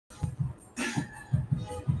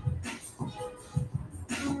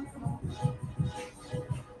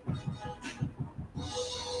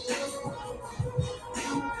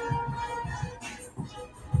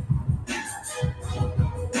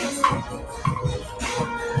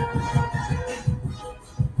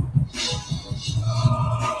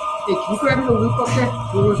Hey, can you grab me the loop up there?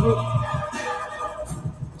 Where's loop?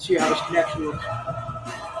 Let's see how this connection looks.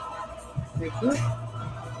 Thank you.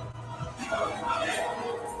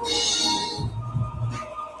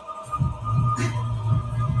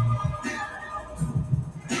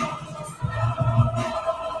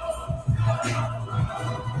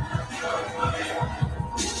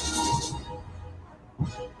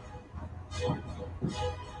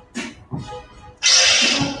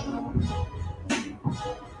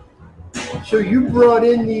 So you brought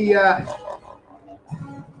in the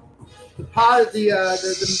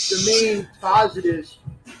main positives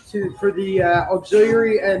for the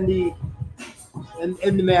auxiliary and the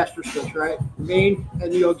master switch, right? The main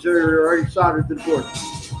and the auxiliary are already soldered to the board,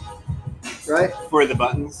 right? For the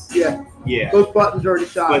buttons? Yeah. Yeah. Both buttons are already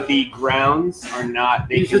soldered. But the grounds are not.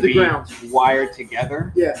 These are the grounds wired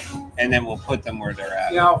together. Yeah. And then we'll put them where they're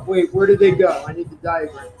at. Now, wait, where did they go? I need the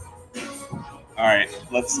diagram. All right,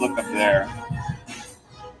 let's look up there.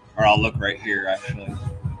 Or I'll look right here, actually.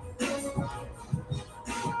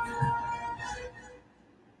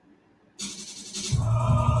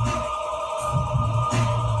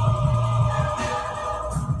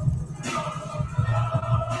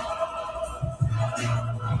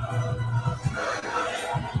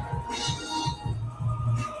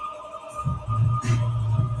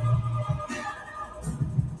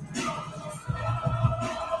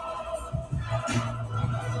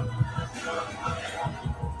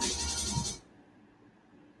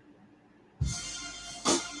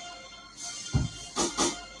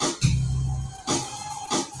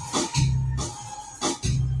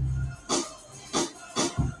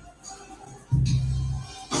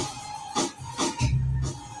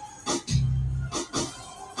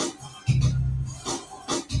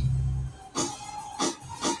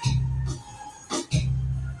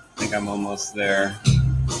 I'm almost there.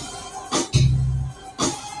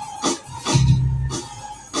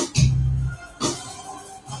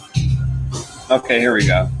 Okay, here we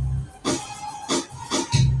go.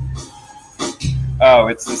 Oh,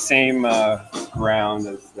 it's the same ground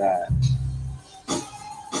as that.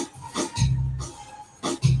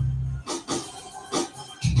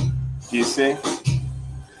 Do you see?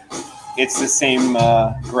 It's the same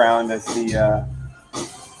ground as the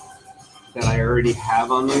that I already have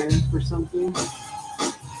on there for something.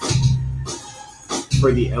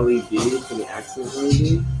 For the LED, for the accent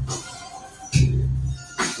LED.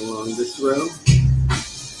 Along this row.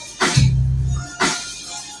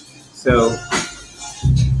 So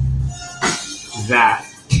that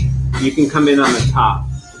you can come in on the top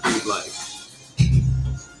if you'd like.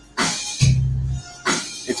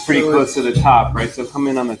 It's pretty close to the top, right? So come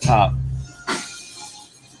in on the top.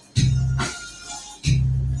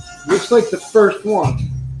 Looks like the first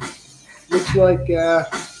one. Looks like try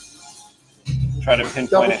to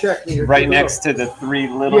pinpoint it right next to the three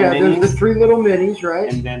little minis. Yeah, there's the three little minis, right?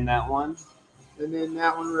 And then that one. And then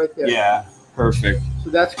that one right there. Yeah, perfect.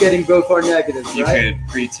 So that's getting both our negatives, you right? You could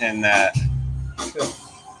pretend that. Okay.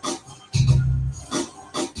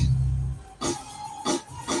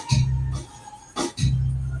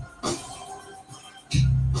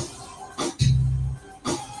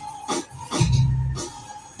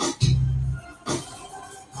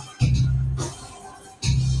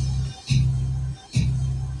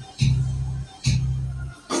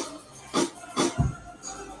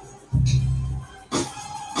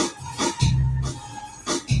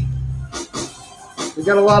 We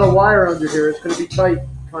got a lot of wire under here. It's going to be tight,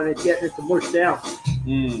 kind of getting it to mush down.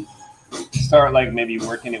 Start like maybe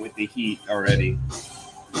working it with the heat already.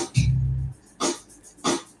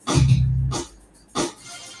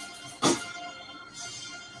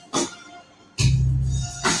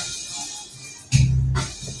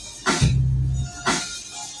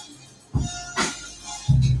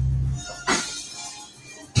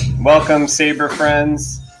 Welcome, Saber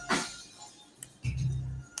friends.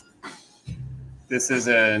 This is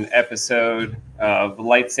an episode of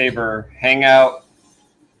Lightsaber Hangout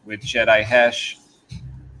with Jedi HESH.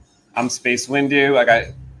 I'm SpaceWIndu. I got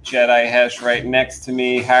Jedi HESH right next to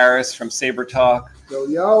me, Harris from Saber Talk. Yo,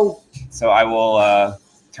 yo. So I will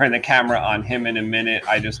turn the camera on him in a minute.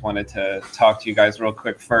 I just wanted to talk to you guys real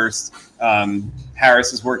quick first.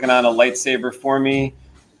 Harris is working on a lightsaber for me.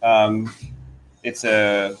 It's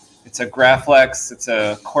a Graflex. It's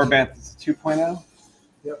a Corbant 2.0.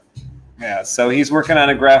 Yep. Yeah, so he's working on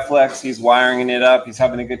a Graflex. He's wiring it up. He's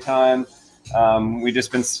having a good time. We've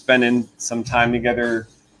just been spending some time together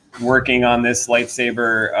working on this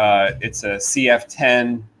lightsaber. It's a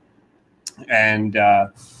CF10, and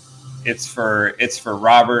it's for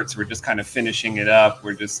Roberts. We're just kind of finishing it up.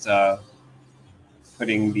 We're just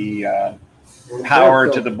putting the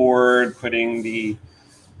power to the board, putting the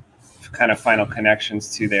kind of final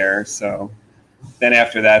connections to there. So then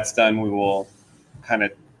after that's done, we will kind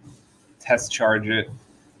of test charge it,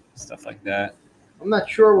 stuff like that. I'm not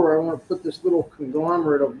sure where I want to put this little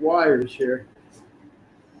conglomerate of wires here.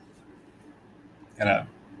 Gotta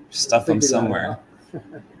stuff them somewhere.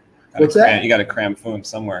 What's that? You gotta cram foam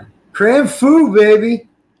somewhere. Cram food, baby.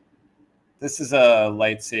 This is a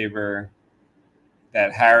lightsaber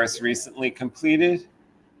that Harris recently completed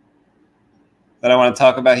that I want to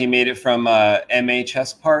talk about. He made it from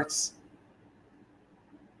MHS parts.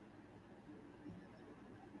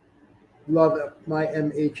 Love it. My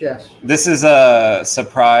MHS. This is a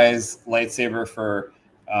surprise lightsaber for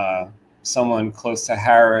someone close to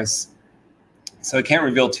Harris. So I can't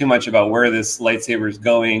reveal too much about where this lightsaber is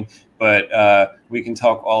going, but we can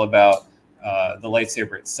talk all about the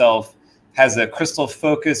lightsaber itself. Has a crystal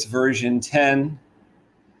focus version 10.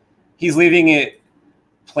 He's leaving it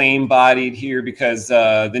plain bodied here because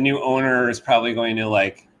the new owner is probably going to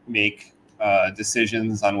like make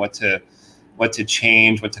decisions on what to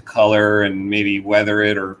change, what to color, and maybe weather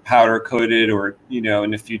it or powder coat it, or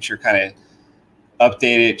in the future kind of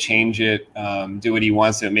update it, change it, do what he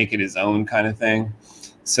wants to, make it his own kind of thing.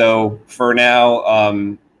 So for now,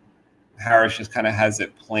 Harris just kind of has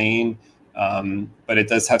it plain, but it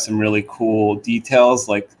does have some really cool details.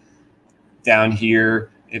 Like down here,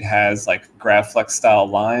 it has like Graflex style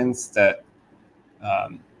lines that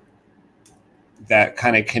that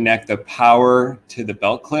kind of connect the power to the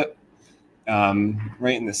belt clip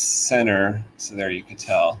right in the center. So there you can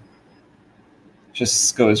tell,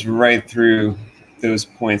 just goes right through those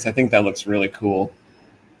points. I think that looks really cool.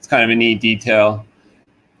 It's kind of a neat detail.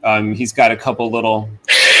 He's got a couple little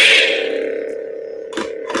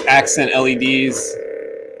accent LEDs.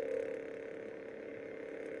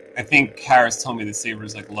 I think Harris told me the saber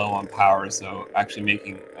is like low on power, so actually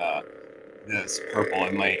making this purple,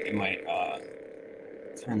 it might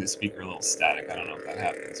turn the speaker a little static. I don't know if that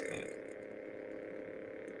happens, but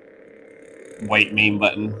white main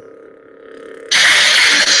button.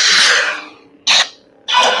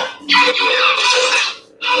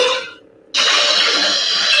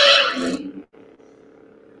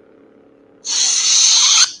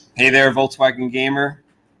 Hey there, Volkswagen Gamer.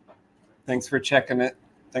 Thanks for checking it.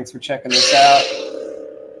 Thanks for checking this out.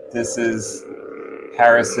 This is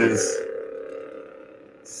Harris's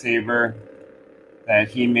saber that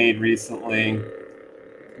he made recently.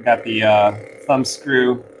 Got the thumb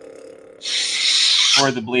screw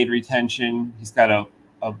for the blade retention. He's got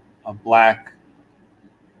a black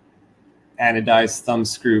anodized thumb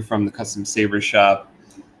screw from the custom saber shop.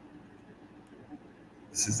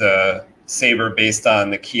 This is a saber based on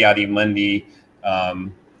the Chiadi-Mundi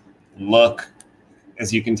look.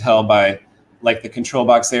 As you can tell by like the control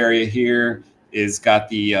box area here is got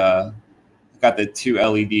the two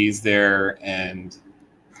LEDs there, and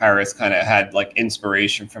Harris kind of had like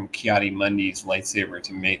inspiration from Chiadi-Mundi's lightsaber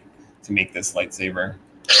to make this lightsaber.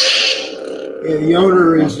 Yeah, the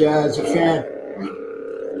owner is a fan.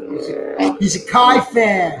 He's a Kai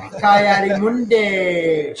fan.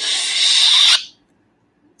 Chiadi-Mundi.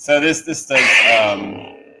 So this does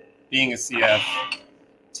being a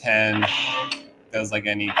CF10 does like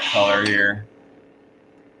any color here.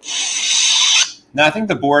 Now I think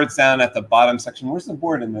the board's down at the bottom section. Where's the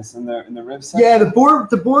board in this? In the rib section? Yeah, the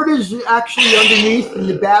board is actually underneath, and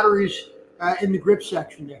the battery's in the grip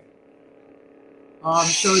section there.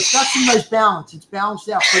 So it's got some nice balance. It's balanced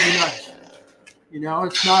out pretty nice.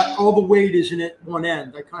 It's not all the weight isn't at one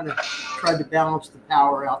end. I kind of tried to balance the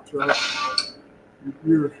power out through it.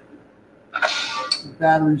 The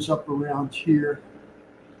battery's up around here.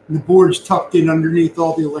 And the board's tucked in underneath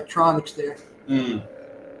all the electronics there. Mm.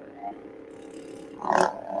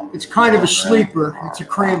 It's kind of a sleeper. It's a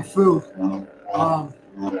cram food. Yeah.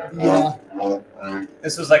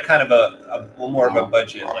 This was like kind of a more of a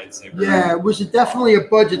budget lightsaber. Yeah, it was definitely a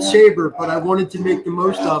budget saber, but I wanted to make the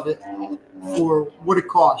most of it for what it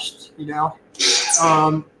cost.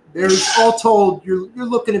 There's all told, you're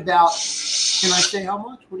looking about. Can I say how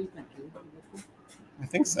much? What do you think? I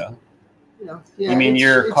think so. Yeah, you mean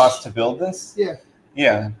your cost to build this? Yeah.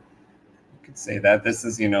 Yeah. You could say that. This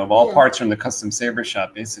is, all parts from the custom saber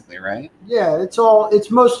shop, basically, right? Yeah,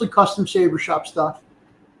 it's mostly custom saber shop stuff.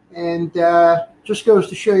 And just goes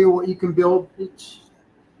to show you what you can build.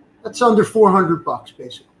 That's under $400,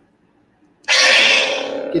 basically.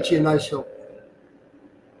 Gets you a nice hilt.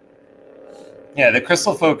 Yeah, the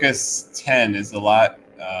Crystal Focus 10 is a lot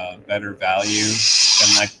better value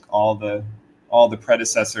than like all the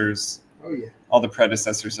predecessors. Oh yeah. All the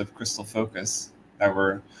predecessors of Crystal Focus that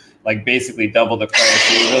were like basically double the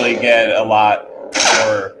price. You really get a lot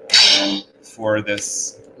for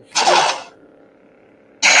this.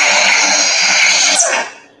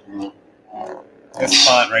 This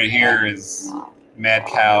font right here is Mad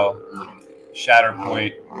Cow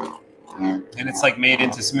Shatterpoint, and it's like made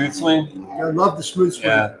into smooth swing. I love the smooth swing.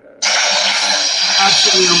 Yeah,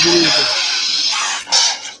 absolutely unbelievable.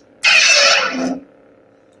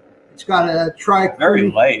 It's got a tri.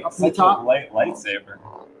 Very light. Up Such the top. a light lightsaber.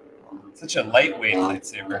 Such a lightweight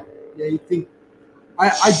lightsaber. Yeah, you think?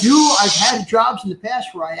 I do. I've had jobs in the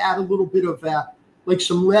past where I add a little bit of like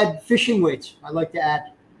some lead fishing weights. I like to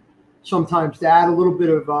add sometimes to add a little bit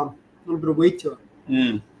of weight to it.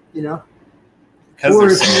 Mm. You know. Or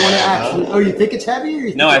if you want to actually, oh, you think it's heavy? Or you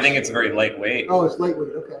think no, I think it's very lightweight. Oh, it's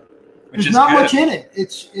lightweight. Okay. Which There's not much in it.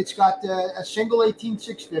 It's got a single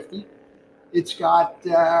 18650. It's got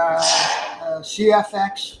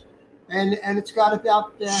CFX, and it's got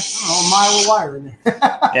about I don't know, a mile of wire in there.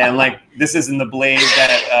 Yeah, and like this isn't the blade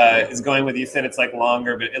that is going with. You said it's like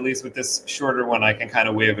longer, but at least with this shorter one, I can kind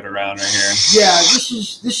of wave it around right here. Yeah, this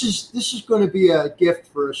is going to be a gift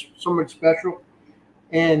for someone special,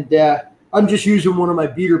 and I'm just using one of my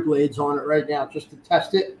beater blades on it right now just to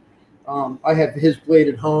test it. I have his blade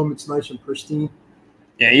at home. It's nice and pristine.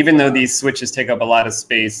 Yeah, even though these switches take up a lot of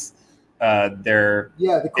space, the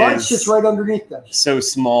card sits right underneath them. So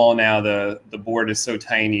small now, the board is so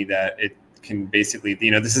tiny that it can basically,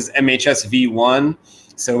 this is MHS V1,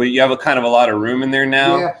 so you have a kind of a lot of room in there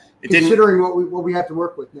now. Yeah, considering what we have to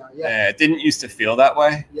work with now. Yeah, it didn't used to feel that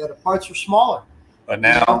way. Yeah, the parts are smaller. But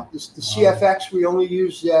now the CFX we only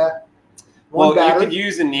use well, you could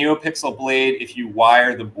use a Neopixel blade if you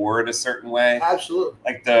wire the board a certain way. Absolutely.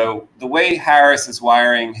 Like the way Harris is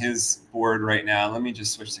wiring his board right now. Let me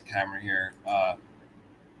just switch the camera here.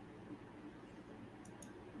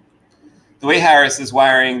 The way Harris is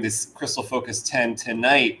wiring this Crystal Focus 10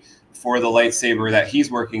 tonight for the lightsaber that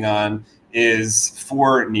he's working on is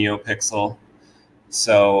for Neopixel.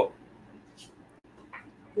 So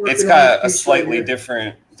it's got a slightly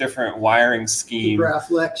different wiring scheme.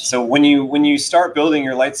 So when you start building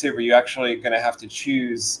your lightsaber, you're actually going to have to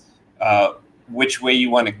choose which way you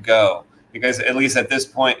want to go, because at least at this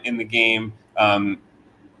point in the game, there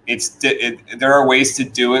are ways to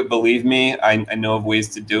do it. Believe me, I know of ways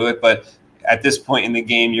to do it, but at this point in the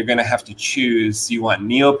game, you're going to have to choose. Do you want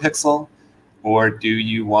Neopixel, or do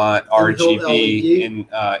you want RGB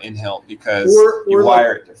in hilt, because you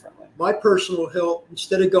wire it differently. My personal hilt,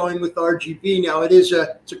 instead of going with RGB, now it's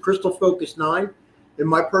a Crystal Focus 9 in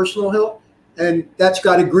my personal hilt, and that's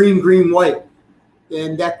got a green, white.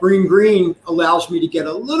 And that green allows me to get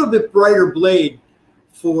a little bit brighter blade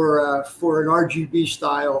for an RGB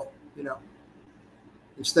style,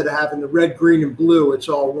 instead of having the red, green, and blue, it's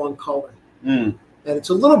all one color. And it's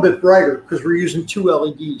a little bit brighter because we're using 2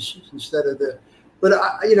 LEDs instead of but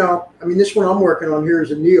this one I'm working on here is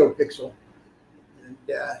a Neopixel. And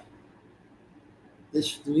the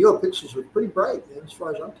Neopixels are pretty bright, man, as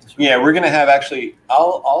far as I'm concerned. Yeah, we're gonna have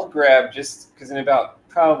I'll grab, just because in about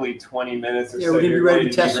probably 20 minutes or so, we're gonna be ready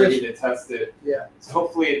to test it. Yeah. So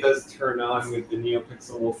hopefully it does turn on with the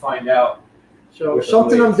Neopixel. We'll find out. So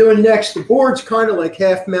something I'm doing next. The board's kind of like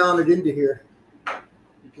half mounted into here.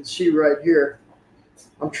 You can see right here.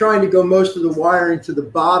 I'm trying to go most of the wiring to the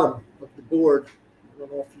bottom of the board. I don't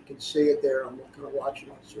know if you can see it there. I'm kind of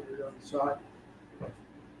watching on the side.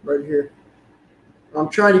 Right here. I'm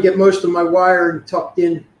trying to get most of my wiring tucked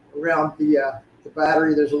in around the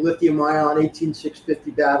battery. There's a lithium-ion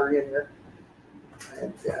 18650 battery in there,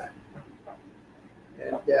 and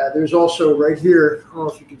there's also right here, I don't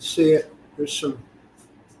know if you can see it, there's some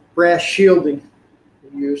brass shielding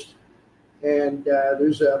used, and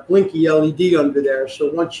there's a blinky LED under there. So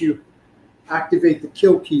once you activate the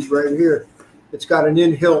kill key right here, it's got an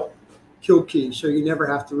in-hilt kill key, so you never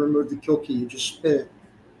have to remove the kill key. You just spin it.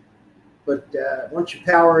 But once you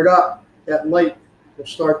power it up, that light will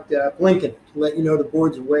start blinking to let you know the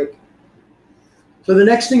board's awake. So the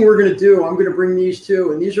next thing we're going to do, I'm going to bring these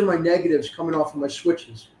two, and these are my negatives coming off of my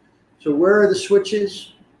switches. So where are the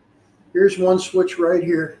switches? Here's one switch right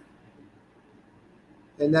here,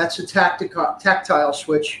 and that's a tactile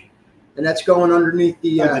switch, and that's going underneath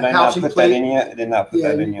the housing plate. That in yet? I did not put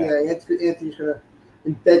that in yet. Yeah, Anthony's going to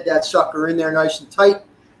embed that sucker in there nice and tight,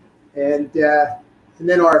 and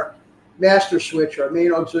then our master switch, our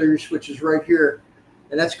main auxiliary switch, is right here,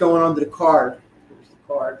 and that's going under the card. There's the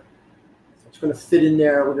card. It's going to fit in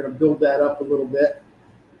there. We're going to build that up a little bit,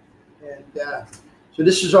 and so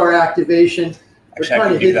this is our activation. We're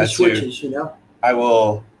trying to hit the switches, I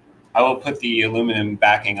will put the aluminum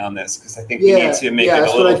backing on this because I think we need to make it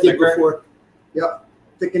a little thicker. Before. Yep,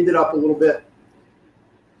 thickened it up a little bit.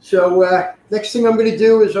 So next thing I'm going to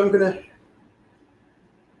do is I'm going to, I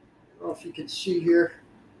don't know if you can see here,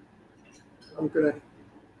 I'm going to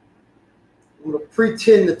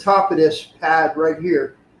pre-tin the top of this pad right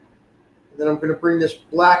here. And then I'm going to bring this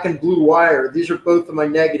black and blue wire. These are both of my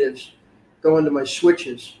negatives go into my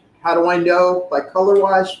switches. How do I know? By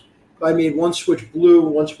color-wise, I made one switch blue,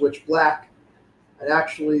 one switch black. And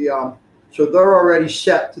actually, so they're already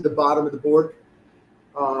set to the bottom of the board.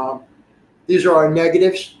 These are our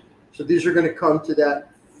negatives. So these are going to come to that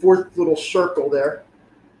fourth little circle there.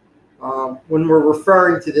 When we're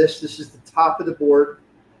referring to this, this is the top of the board.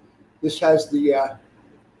 This has the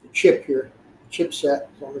chip here. The chipset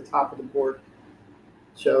is on the top of the board.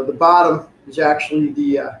 So the bottom is actually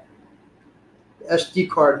the SD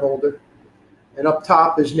card holder. And up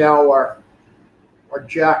top is now our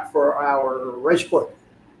jack for our rice port.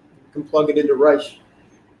 You can plug it into rice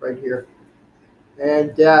right here.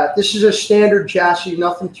 And this is a standard chassis,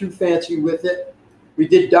 nothing too fancy with it. We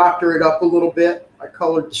did doctor it up a little bit. I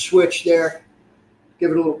colored the switch there,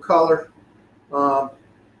 give it a little color.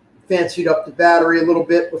 Fancied up the battery a little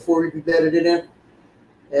bit before we embedded it in.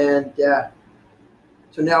 And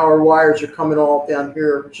so now our wires are coming all down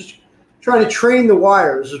here. Just trying to train the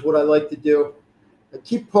wires is what I like to do. I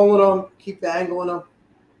keep pulling them, keep angling them,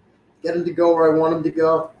 get them to go where I want them to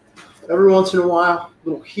go. Every once in a while, a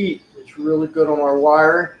little heat is really good on our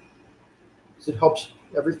wiring because it helps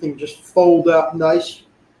everything just fold up nice,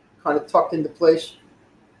 kind of tuck into place.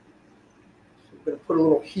 So I'm going to put a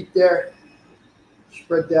little heat there,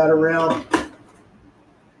 spread that around, and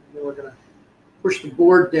then we're going to push the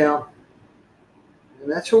board down. And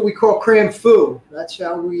that's what we call cram foo. That's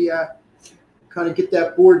how we kind of get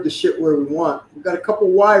that board to sit where we want. We've got a couple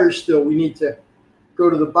wires still we need to go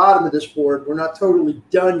to the bottom of this board. We're not totally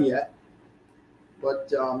done yet.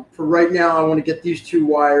 But for right now, I want to get these two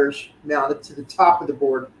wires mounted to the top of the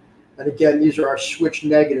board. And again, these are our switch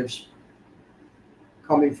negatives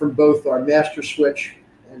coming from both our master switch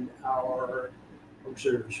and our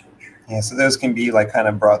auxiliary switch. Yeah, so those can be like kind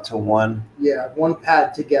of brought to one. Yeah, one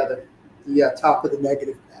pad together, the top of the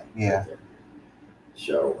negative pad. Yeah. Right there.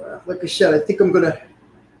 So, like I said, I think I'm gonna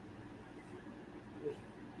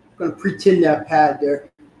pre-tin that pad there.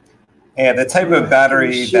 Yeah, the type of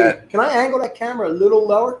battery that. Can I angle that camera a little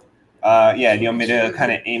lower? Yeah, do you want me to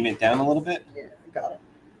kind of aim it down a little bit? Yeah, I got it.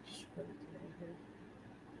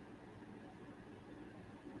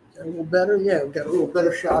 Is that a little better? Yeah, we've got a little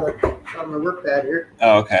better shot of my work pad here.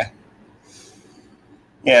 Oh, okay.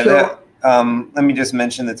 Yeah, So, let me just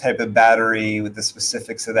mention the type of battery with the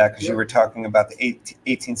specifics of that because you were talking about the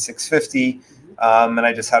 18650, and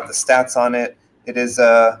I just have the stats on it. It is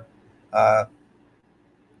a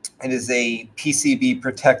PCB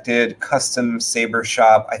protected custom Saber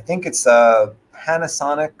shop. I think it's a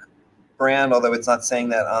Panasonic brand, although it's not saying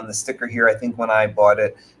that on the sticker here. I think when I bought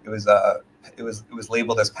it, it was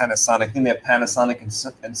labeled as Panasonic. I think they have Panasonic and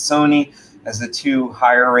Sony as the two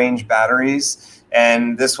higher range batteries.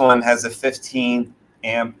 And this one has a 15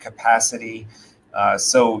 amp capacity.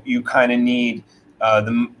 So you kind of need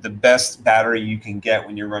the best battery you can get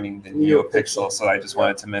when you're running the Neopixel. So I just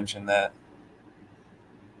wanted to mention that.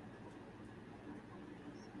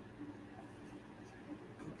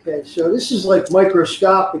 Okay, so this is like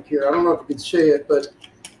microscopic here. I don't know if you can see it, but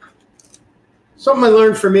something I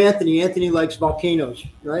learned from Anthony. Anthony likes volcanoes,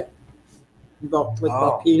 right?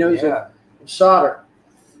 Volcanoes and solder.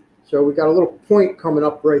 So we got a little point coming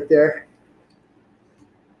up right there.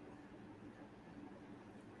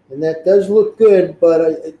 And that does look good,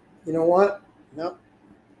 but you know what? No,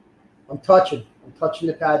 I'm touching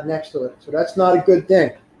the pad next to it. So that's not a good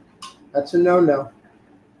thing. That's a no-no.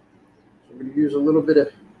 So I'm going to use a little bit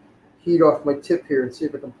of heat off my tip here and see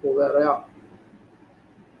if I can pull that out.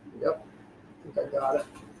 Yep, I think I got it.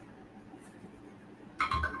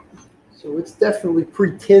 So it's definitely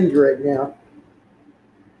pre-tinned right now.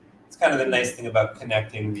 It's kind of the nice thing about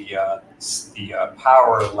connecting the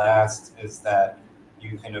power last is that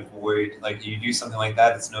you can avoid, like, you do something like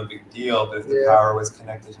that, it's no big deal, but if the power was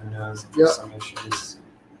connected, who knows, there's some issues.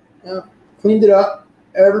 Yeah, cleaned it up.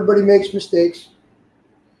 Everybody makes mistakes.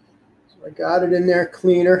 So I got it in there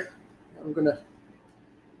cleaner. I'm going to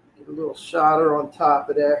get a little solder on top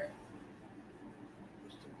of there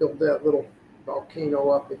just to build that little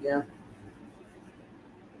volcano up again.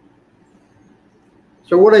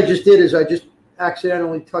 So what I just did is I just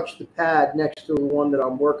accidentally touched the pad next to the one that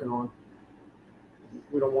I'm working on.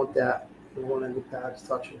 We don't want that. We don't want any pads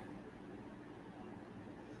touching.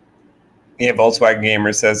 Yeah, Volkswagen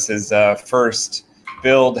Gamer says his first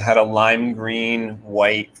build had a lime green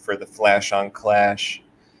white for the flash on clash.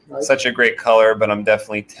 Right. Such a great color, but I'm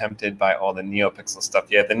definitely tempted by all the Neopixel stuff.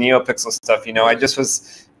 Yeah, the Neopixel stuff. You know, I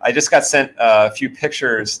just got sent a few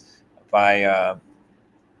pictures by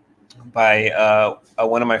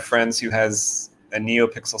one of my friends who has a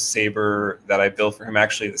Neopixel Saber that I built for him.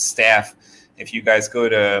 Actually, the staff. If you guys go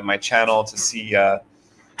to my channel to see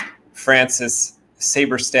Francis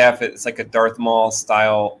Saber staff, it's like a Darth Maul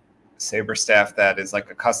style Saber staff that is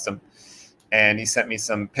like a custom. And he sent me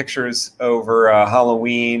some pictures over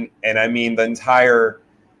Halloween, and I mean the entire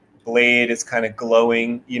blade is kind of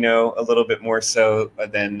glowing, you know, a little bit more so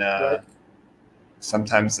than Right.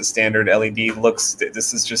 sometimes the standard LED looks.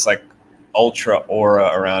 This is just like ultra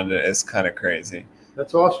aura around it. It's kind of crazy.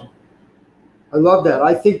 That's awesome. I love that.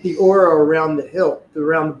 I think the aura around the hilt,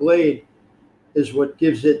 around the blade, is what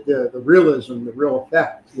gives it the realism, the real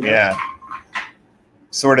effect. You know? Yeah.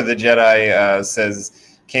 Sort of the Jedi says,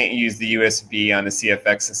 can't use the USB on the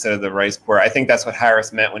CFX instead of the rice port. I think that's what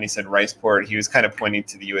Harris meant when he said rice port. He was kind of pointing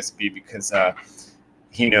to the USB because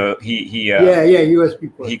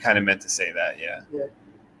USB port. He kind of meant to say that, yeah. Yeah.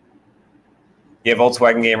 Yeah,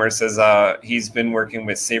 Volkswagen Gamer says he's been working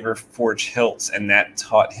with Saber Forge hilts, and that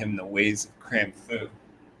taught him the ways of cram food.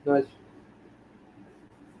 Nice.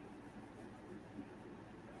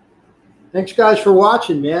 Thanks, guys, for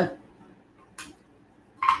watching, man.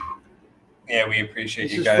 Yeah, we appreciate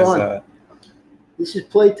This you is guys. fun. This is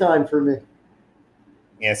playtime for me.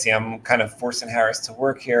 Yeah, see, I'm kind of forcing Harris to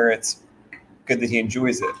work here. It's good that he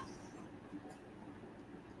enjoys it.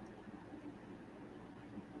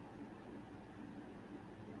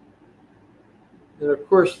 And of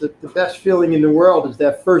course, the best feeling in the world is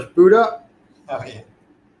that first boot up. Oh, yeah.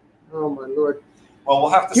 Oh, my Lord. Well,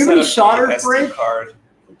 we'll have to Do you have any solder the SD braid? card.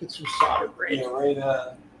 Look at some solder braid. Yeah, right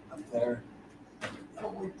up there. I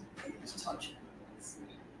don't like the just touch it.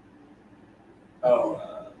 Oh,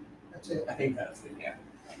 That's it. I think that's it, yeah.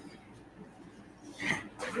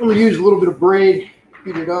 I'm going to use a little bit of braid,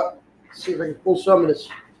 heat it up, see if I can pull some of this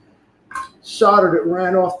solder that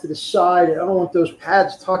ran off to the side. I don't want those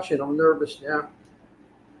pads touching. I'm nervous now.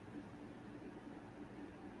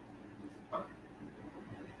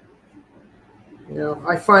 You know,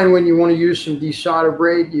 I find when you want to use some desolder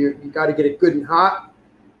braid, you got to get it good and hot.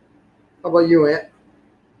 How about you, Ant?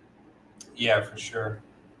 Yeah, for sure.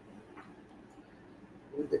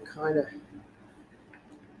 Need to kind of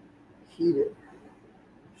heat it.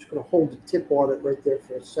 Just going to hold the tip on it right there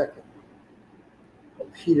for a second. I'll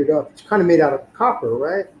heat it up. It's kind of made out of copper,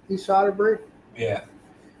 right? Desolder braid. Yeah.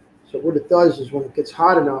 So what it does is when it gets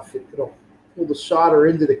hot enough, it'll pull the solder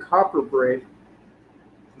into the copper braid.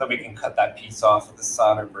 Then we can cut that piece off with the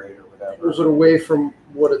solder braid or whatever. Pulls it away from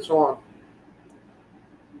what it's on.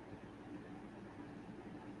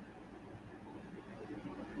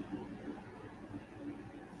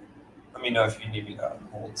 Let me know if you need me to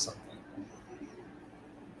hold something.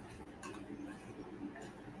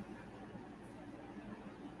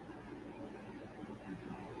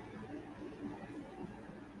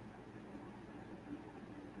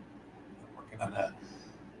 I'm working on a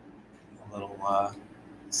little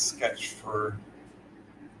sketch for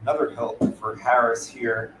another hilt for Harris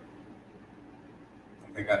here.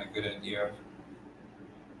 I think I got a good idea of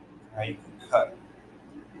how you can cut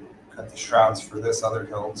the shrouds for this other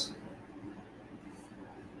hilt.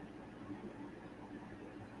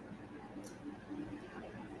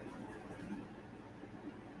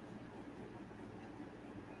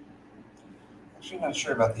 Actually, not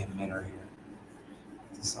sure about the emitter here.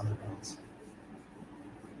 This other hilt.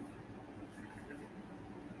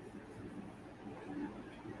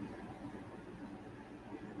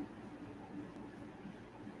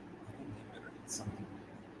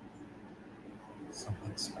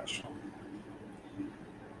 Something special.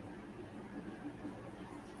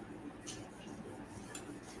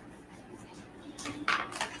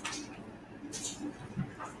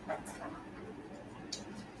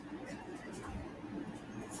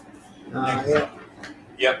 Yeah.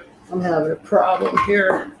 Yep. I'm having a problem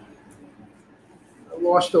here. I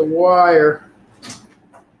lost a wire.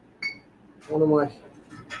 One of my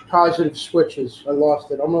positive switches. I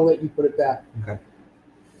lost it. I'm going to let you put it back. Okay.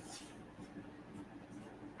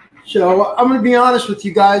 So I'm going to be honest with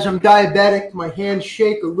you guys. I'm diabetic. My hands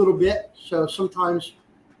shake a little bit. So sometimes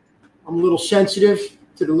I'm a little sensitive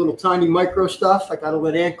to the little tiny micro stuff. I got to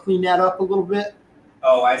let Ant clean that up a little bit.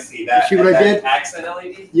 Oh, I see that. You see what I did? Accent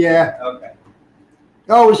LED? Yeah. Okay.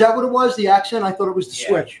 Oh, is that what it was? The accent? I thought it was the Yeah.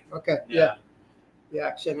 switch. Okay. Yeah. The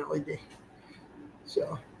accent LED.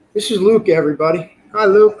 So this is Luke, everybody. Hi,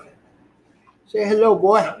 Luke. Say hello,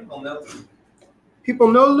 boy. Some people know.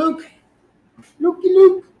 People know Luke? Lukey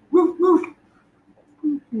Luke. Woof, woof.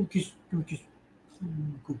 Lucas.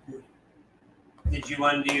 Good boy. Did you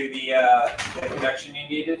undo the connection you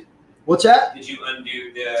needed? What's that? Did you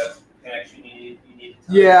undo the connection you needed?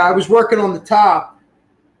 Yeah, I was working on the top,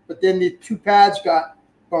 but then the two pads got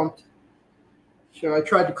bumped. So I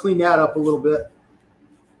tried to clean that up a little bit.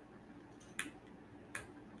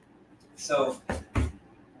 So,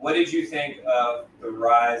 what did you think of the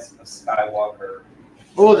Rise of Skywalker?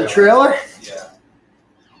 Oh, the trailer? Yeah.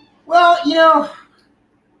 Well, you know.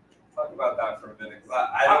 Talk about that for a minute.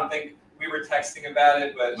 I don't think we were texting about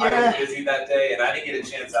it, but I was busy that day, and I didn't get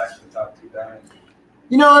a chance to actually talk to you about it.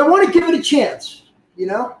 You know, I want to give it a chance, you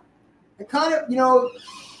know. I kind of, you know,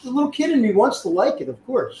 the little kid in me wants to like it, of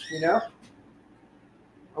course, you know.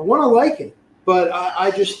 I want to like it, but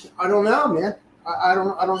I don't know, man. I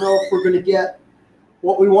don't know if we're going to get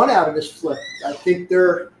what we want out of this flip. I think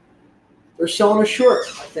they're selling us short,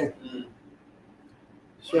 I think. Mm.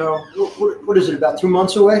 So what is it, about 2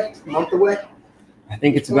 months away? A month away? I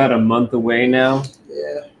think it's about a month away now.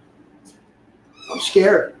 Yeah. I'm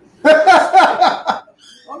scared.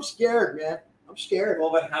 I'm scared, man. I'm scared.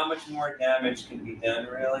 Well, but how much more damage can be done,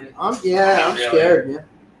 really? I'm scared, man.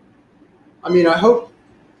 I mean, I hope.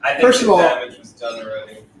 I think First of all, damage was done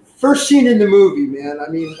already. First scene in the movie, man. I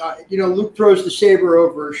mean, you know, Luke throws the saber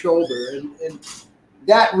over her shoulder, and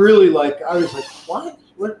that really, like, I was like, what?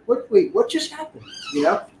 Wait, what just happened? You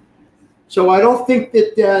know. So I don't think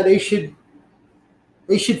that they should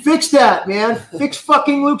fix that, man. Fix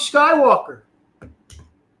fucking Luke Skywalker.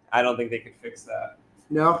 I don't think they could fix that.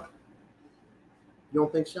 No. You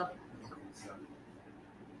don't think so?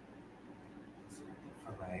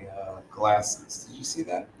 For my glasses, did you see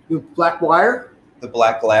that? You have black wire? The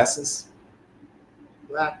black glasses.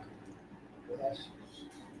 Black glasses.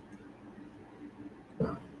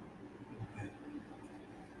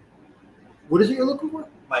 What is it you're looking for?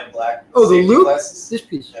 My black. Oh, the loop? Glasses. This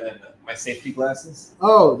piece. And then my safety glasses.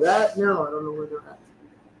 Oh, that? No, I don't know where they're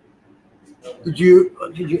at. Did you?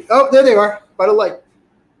 Oh, there they are. By the light.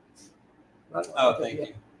 Oh, thank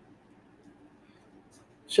you.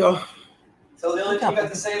 So the only thing you got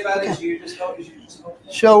to say about it is you just hope.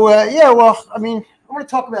 So, yeah, well, I mean, I want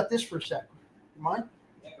to talk about this for a second. You mind?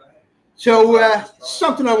 Yeah, go ahead. So,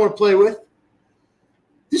 something I want to play with.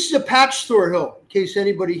 This is a patch store hill. In case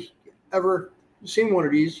anybody ever seen one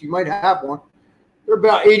of these, you might have one. They're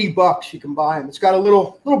about $80. You can buy them. It's got a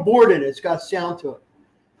little board in it. It's got sound to it.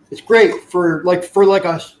 It's great for like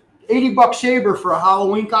a $80 saber for a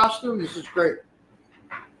Halloween costume. This is great.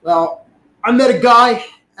 Well, I met a guy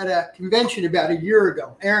at a convention about a year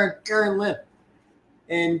ago, Aaron Lynn,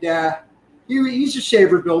 and he's a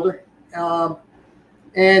saber builder.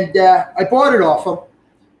 And I bought it off him,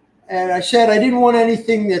 and I said I didn't want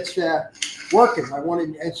anything that's working.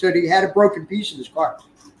 And so he had a broken piece in his car,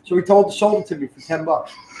 so he sold it to me for $10.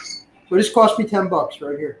 So this cost me $10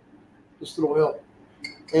 right here, this little hilt.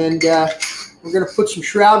 And we're going to put some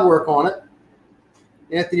shroud work on it.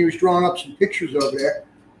 Anthony was drawing up some pictures over there.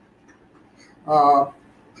 I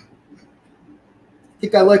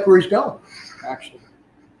think I like where he's going, actually.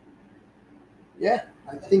 Yeah,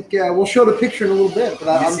 I think we'll show the picture in a little bit, but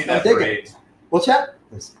I'm digging it. What's that?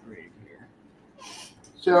 This braid here.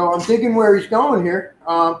 So I'm thinking where he's going here.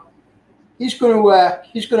 He's going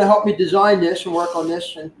to help me design this and work on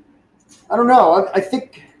this, and I don't know.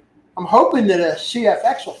 I'm hoping that a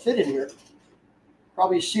CFX will fit in here.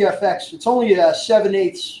 Probably a CFX. It's only a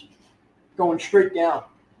 7/8 going straight down,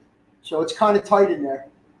 so it's kind of tight in there.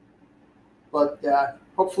 But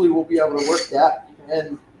hopefully we'll be able to work that,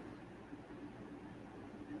 and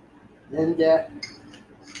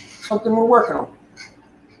something we're working on.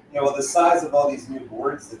 Yeah, well, the size of all these new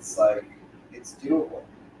boards, it's doable.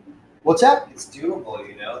 What's that? It's doable,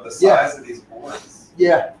 you know, the size of these boards.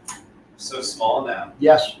 Yeah. So small now.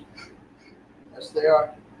 Yes. Yes, they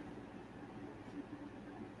are.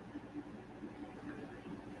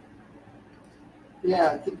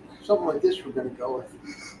 Yeah, I think something like this we're going to go with.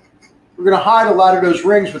 We're going to hide a lot of those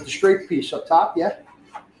rings with the straight piece up top, yeah?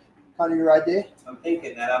 Kind of your idea? I'm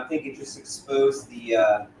thinking that. I'm thinking just expose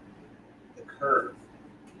the curve.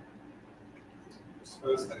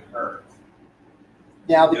 Expose the curve.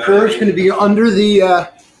 Now, the curve's going to be under the...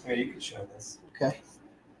 Here, you can show this. Okay.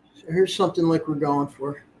 So here's something like we're going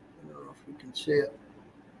for. I don't know if we can see it.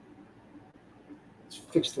 Let's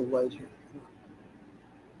fix the light here.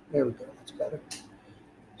 There we go. That's better.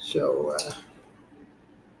 So,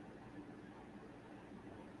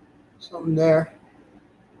 something there.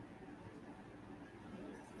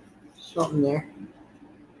 Something there.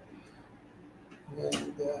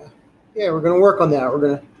 And, yeah, we're going to work on that. We're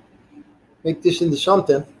going to make this into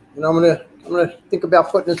something. And I'm gonna think about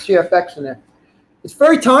putting a CFX in there. It's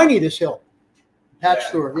very tiny, this hill. Patch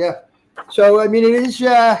store, yeah. So I mean, it is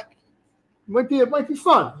might be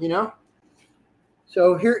fun, you know.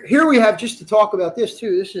 So here we have, just to talk about this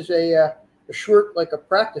too. This is a short, like a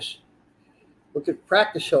practice. Look at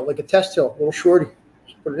practice hilt, like a test hilt, a little shorty.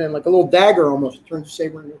 Just put it in like a little dagger almost. Turns to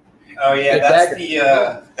saber. Oh yeah,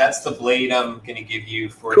 that's the blade I'm gonna give you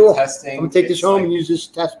for Cool. the testing. I'm gonna take this home and use this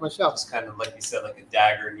to test myself. It's kind of like you said, like a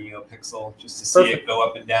dagger Neopixel, just to see it go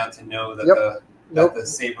up and down to know that the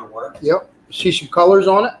saber works. Yep. See some colors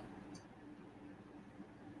on it.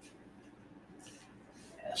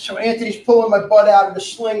 So Anthony's pulling my butt out of the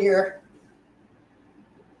sling here.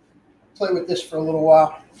 Play with this for a little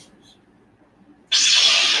while.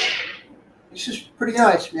 This is pretty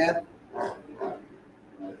nice, man.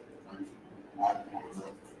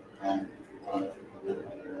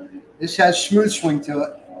 This has smooth swing to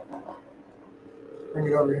it. Bring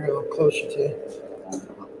it over here a little closer to you.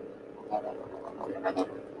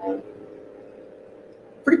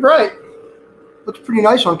 Pretty bright. Looks pretty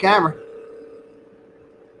nice on camera.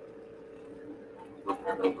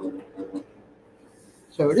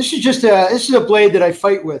 So this is a blade that I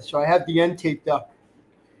fight with. So I have the end taped up.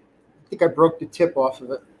 I think I broke the tip off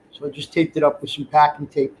of it, so I just taped it up with some packing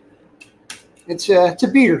tape. It's a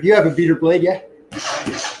beater. You have a beater blade, yeah?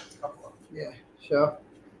 Yeah. So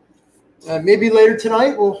maybe later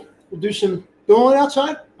tonight we'll do some dueling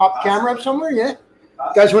outside. Pop the camera up somewhere, yeah.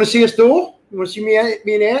 You guys want to see us duel? You want to see me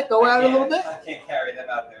and Ant go at it a little bit? I can't carry them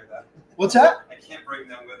out there though. What's that? I can't bring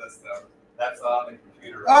them with us though. That's on the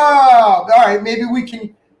computer. Oh, all right. Maybe we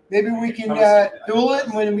can duel it,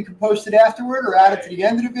 and when we can post it afterward, or add it to the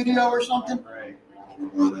end of the video or something. Right.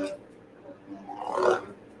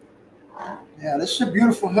 Yeah, this is a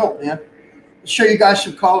beautiful hilt, man. Let's show you guys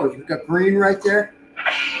some colors. We've got green right there.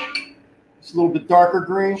 It's a little bit darker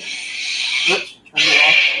green. Oops, turn it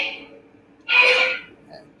off.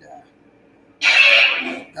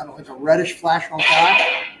 And got like a reddish flash on top.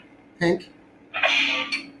 Pink.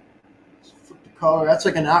 Flip the color. That's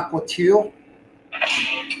like an aqua teal.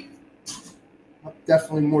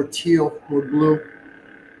 Definitely more teal, more blue.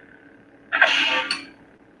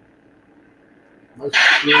 Nice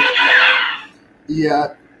blue.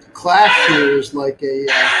 The clash here is like a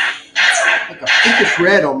pinkish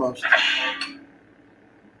red almost.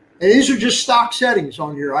 And these are just stock settings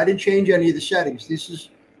on here. I didn't change any of the settings. This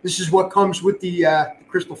is what comes with the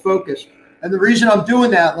crystal focus. And the reason I'm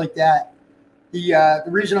doing that like that, the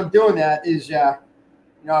reason I'm doing that is, you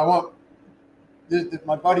know, I want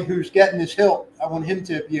my buddy who's getting this hilt, I want him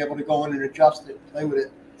to be able to go in and adjust it, play with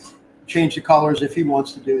it, change the colors if he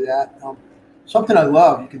wants to do that. Something I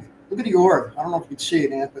love. You can look at the orb. I don't know if you can see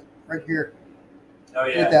it, Ant, but right here. Oh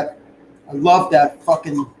yeah. Look at that. I love that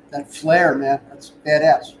that flare, man. That's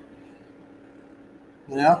badass.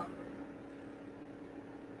 You know?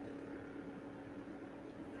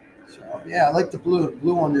 So yeah, I like the blue. The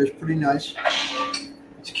blue on there is pretty nice.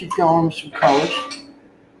 Let's keep going with some colors.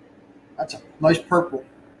 That's a nice purple.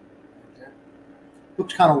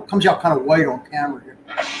 Looks comes out kind of white on camera here.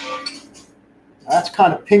 That's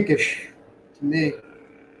kind of pinkish to me.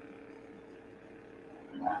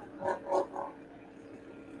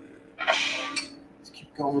 Let's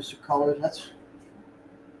keep going with some colors. That's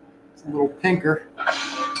a little pinker. A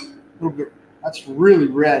little bit. That's really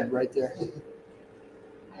red right there.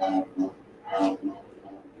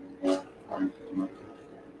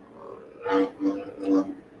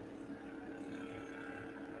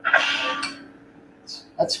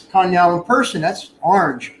 That's kind of now in person. That's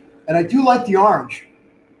orange, and I do like the orange.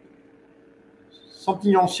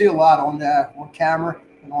 Something you don't see a lot on camera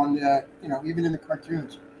and on you know, even in the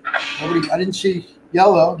cartoons. I didn't see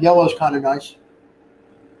yellow. Yellow's kind of nice.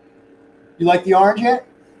 You like the orange yet?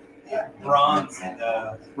 Yeah, bronze and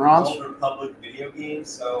Bronze? Old Republic video games.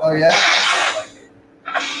 So Oh yeah. I like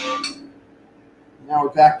it. Now we're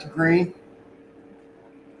back to green.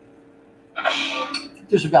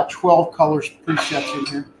 There's about 12 colors presets in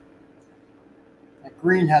here. That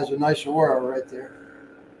green has a nice aura right there.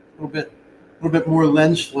 A little bit more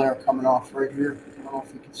lens flare coming off right here. I don't know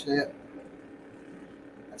if you can see it.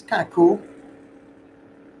 That's kind of cool.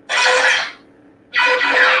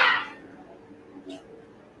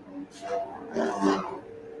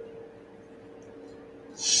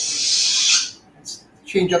 Let's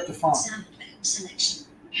change up the font. Selection.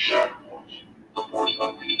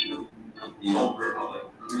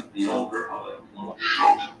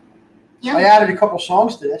 I added a couple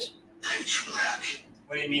songs to this.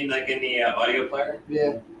 What do you mean, like in the audio player?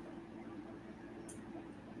 Yeah.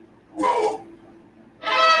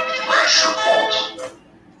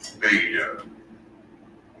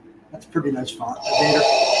 That's a pretty nice font. Vader.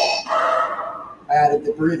 I added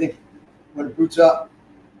the breathing. when it boots up.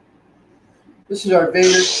 This is our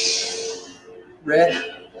Vader red.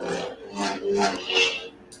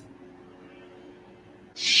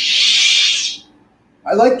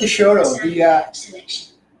 I like the Shoto.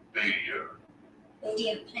 Selection.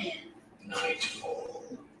 Audio player. Nightfall.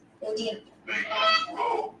 Audio.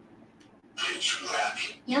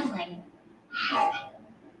 Youngling.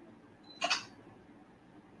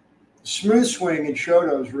 Smooth swing in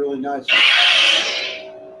Shoto is really nice.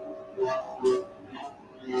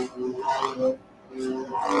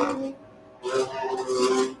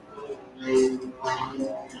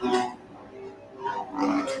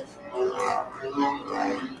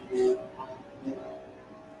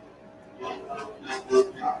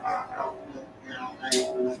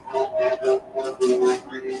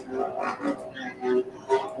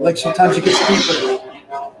 Like sometimes it gets deeper.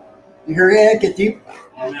 You hear it get deep?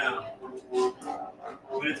 No.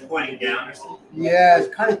 When it's pointing down or something? Yeah,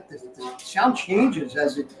 it's kind of, the sound changes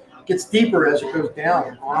as it gets deeper as it goes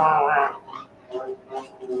down.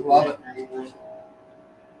 Love it.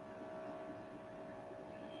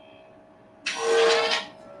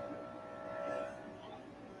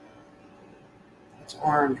 It's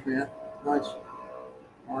orange, man. Nice.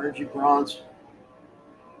 Orangey bronze.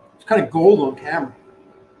 It's kind of gold on camera.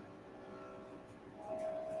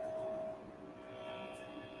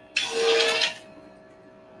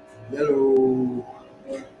 Yellow.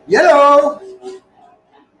 Yellow!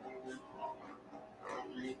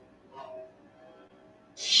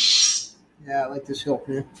 Yeah, I like this hilt,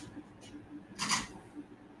 man.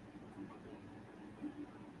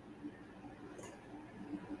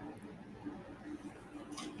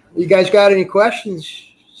 You guys got any questions?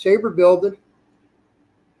 Saber building.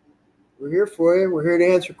 We're here for you. We're here to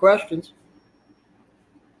answer questions.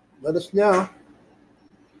 Let us know.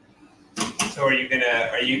 So are you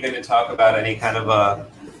gonna talk about any kind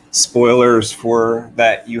of spoilers for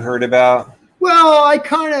that you heard about? Well, I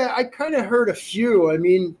kind of heard a few. I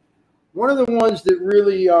mean, one of the ones that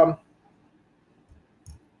really, I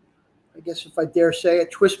guess if I dare say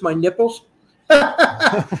it, twist my nipples,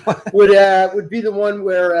 would be the one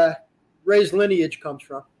where Rey's lineage comes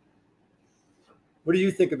from. What do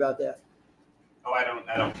you think about that? Oh, I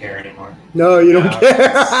don't care anymore. No, you don't care.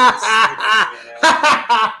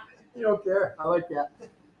 You don't care. I like that.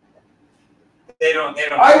 They don't.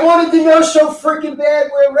 I wanted to know so freaking bad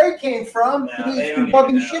where Rey came from. No, He's been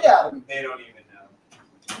bugging the shit out of me. They don't even know.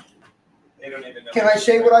 They don't even know. Can I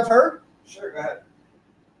say what I've heard? Sure, go ahead.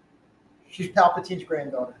 She's Palpatine's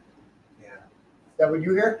granddaughter. Yeah. Is that what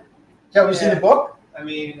you hear? Is that what's in the book? I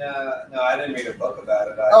mean, no, I didn't read a book about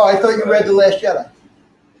it. I thought you read The Last Jedi.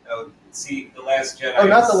 Oh, see, The Last Jedi. Oh,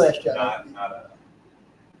 not The Last Jedi.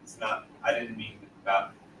 It's not. I didn't mean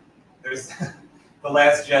about. There's The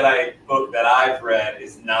Last Jedi book that I've read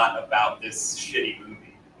is not about this shitty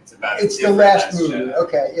movie. It's about. It's the last movie. Jedi.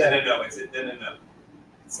 Okay. Yeah. No. It's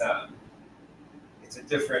a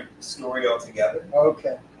different story altogether.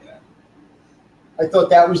 Okay. Yeah. I thought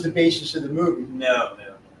that was the basis of the movie. No.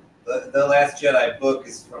 The Last Jedi book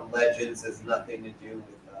is from Legends. Has nothing to do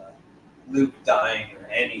with Luke dying or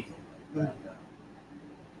anything like that. No.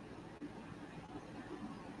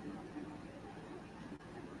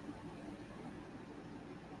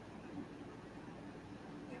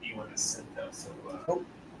 If you want to sit though, so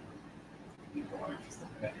people aren't just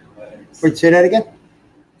looking at your legs. Wait, say that again.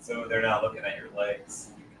 So they're not looking at your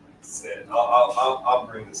legs. You can sit. I'll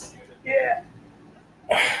bring this to you. Yeah.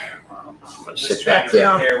 I'm just trying to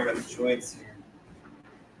repair one of the joints here.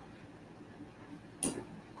 I'm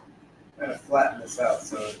going to flatten this out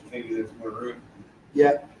so maybe there's more room.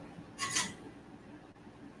 Yeah.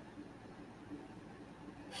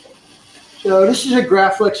 So this is a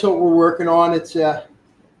Graflex that we're working on. It's a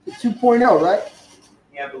 2.0, right?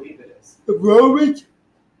 Yeah, I believe it is. The Rovage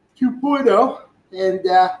 2.0. And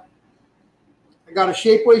I got a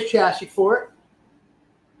Shapeways chassis for it.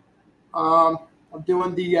 I'm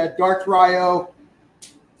doing the Darth Ryo,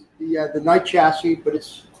 the Knight chassis, but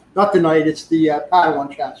it's not the Knight, it's the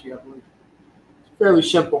Padawan chassis, I believe. It's fairly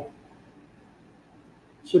simple.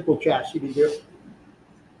 Simple chassis to do.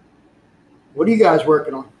 What are you guys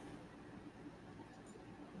working on?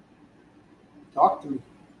 Talk to me.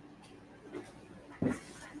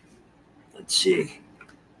 Let's see.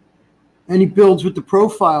 Any builds with the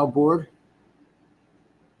profile board?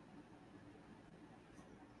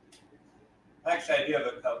 Actually, I do have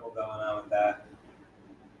a couple going on with that.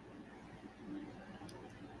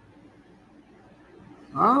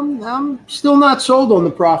 I'm still not sold on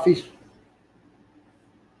the Profis.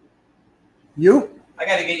 You? I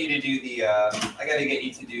got to get you to do the. I got to get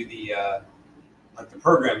you to do the like the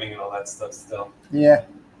programming and all that stuff still. Yeah.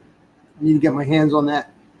 need to get my hands on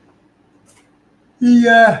that.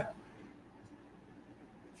 Yeah.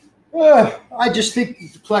 I just think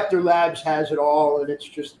Deflector Labs has it all, and it's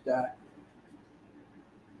just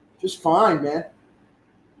fine, man.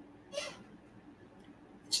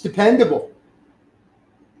 It's dependable.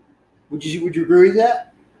 Would you agree with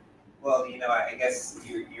that? Well, you know, I guess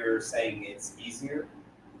you're saying it's easier.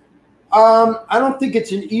 I don't think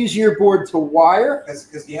it's an easier board to wire.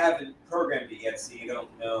 Because you haven't programmed it yet, so you don't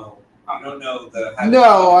know. You don't know the.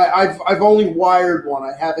 No, I've only wired one.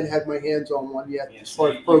 I haven't had my hands on one yet. Yeah, As so far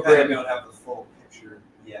as you programming, don't have the full picture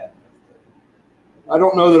yet. I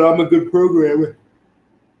don't know that I'm a good programmer.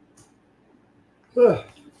 Yeah,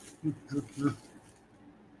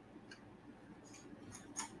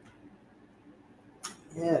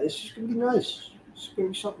 this is gonna be nice. This is gonna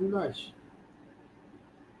be something nice.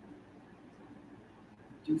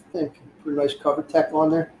 What do you think? Pretty nice cover tech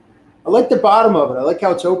on there. I like the bottom of it. I like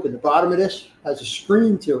how it's open. The bottom of this has a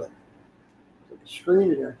screen to it. Like a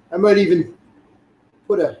screen in there. I might even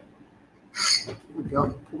put a. There we go.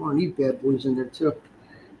 Put one of these bad boys in there too.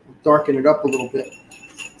 Darken it up a little bit.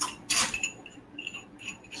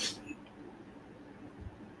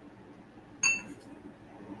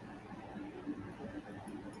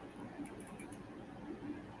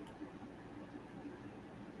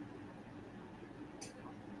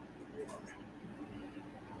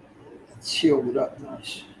 Sealed it up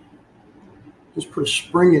nice. Just put a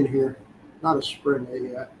spring in here. Not a spring,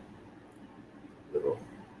 a little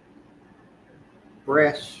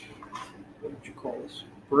brass, what would you call this?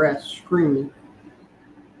 Brass screen.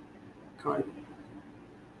 Kind of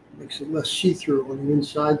makes it less see-through on the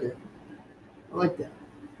inside there. I like that.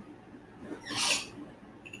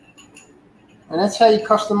 And that's how you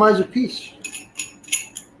customize a piece.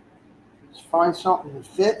 Just find something that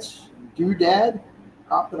fits, doodad,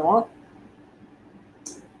 pop it on.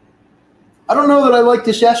 I don't know that I like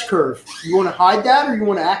this S curve. You want to hide that or you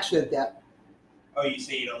want to accent that? Oh, you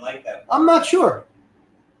say you don't like that? I'm not sure.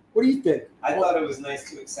 What do you think? I thought it was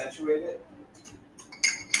nice to accentuate it.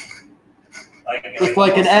 With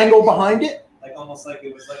like an angle behind it? Like almost like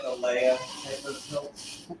it was like a Leia type of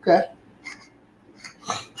hilt. Okay.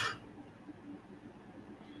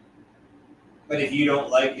 But if you don't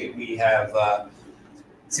like it, we have...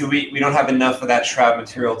 So we don't have enough of that shroud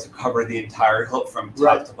material to cover the entire hilt from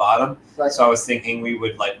top to bottom. Right. So I was thinking we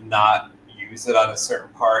would like not use it on a certain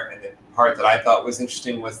part. And the part that I thought was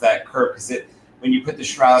interesting was that curve, because when you put the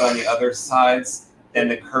shroud on the other sides, then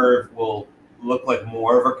the curve will look like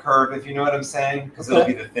more of a curve, if you know what I'm saying, because it'll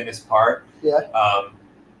be the thinnest part. Yeah.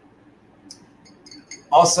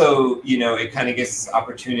 Also, you know, it kind of gives us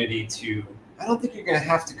opportunity to. I don't think you're going to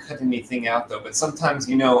have to cut anything out though, but sometimes,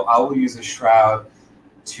 you know, I will use a shroud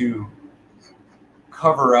to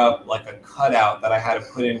cover up like a cutout that I had to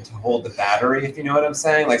put in to hold the battery, if you know what I'm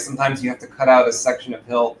saying. Like sometimes you have to cut out a section of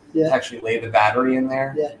hilt to actually lay the battery in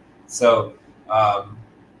there. Yeah. So, but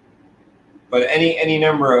any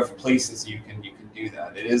number of places you can do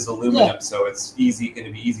that. It is aluminum, so it's going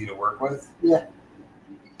to be easy to work with. Yeah.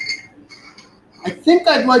 I think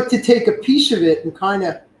I'd like to take a piece of it and kind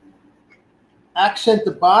of accent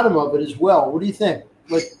the bottom of it as well. What do you think?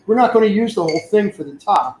 Like, we're not going to use the whole thing for the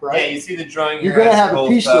top, right? Yeah, you see the drawing. You're going to have a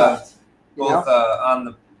piece left. Both on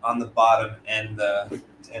the bottom and the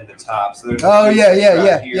top. So there's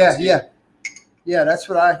yeah. That's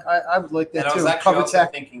what I would like that too. And I was actually also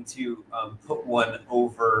thinking to put one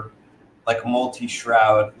over, like a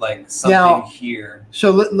multi-shroud, like something now, here.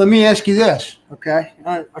 So let me ask you this, okay?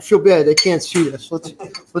 I feel bad they can't see this.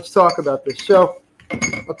 Let's talk about this. So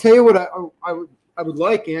I'll tell you what I would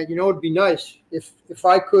like, and you know, it'd be nice if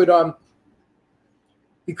I could,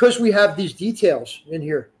 because we have these details in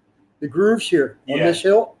here, the grooves here on this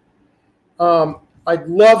hilt. I'd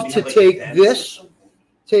love to take this,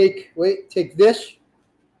 take this,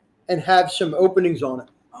 and have some openings on it.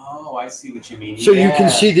 Oh, I see what you mean. So you can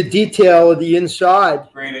see the detail of the inside.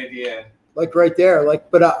 Great idea. Like right there,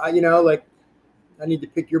 but I need to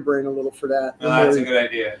pick your brain a little for that. No, that's a good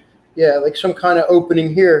idea. Yeah, like some kind of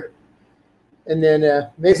opening here. And then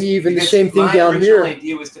maybe even the same thing down here. My original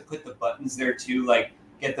idea was to put the buttons there too, like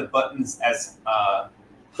get the buttons as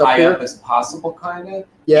high up as possible, kind of,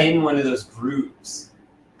 in one of those grooves.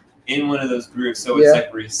 So it's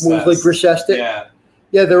like recessed. Move like recessed it? Yeah.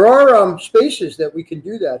 Yeah, there are spaces that we can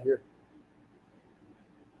do that here.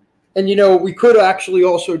 And, you know, we could actually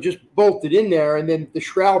also just bolt it in there, and then the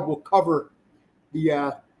shroud will cover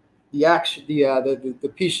the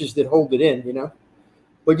pieces that hold it in, you know.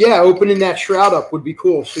 But yeah, opening that shroud up would be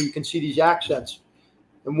cool, so you can see these accents.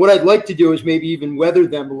 And what I'd like to do is maybe even weather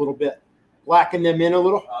them a little bit, blacken them in a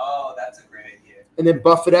little. Oh, that's a great idea. and then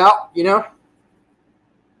buff it out, you know?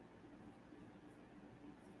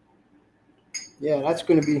 Yeah, that's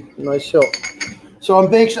going to be a nice hilt. So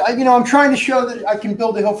I'm trying to show that I can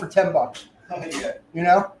build a hilt for $10. Yeah. You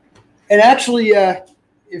know? And actually,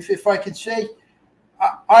 if I could say,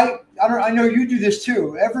 I know you do this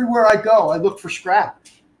too. Everywhere I go, I look for scrap.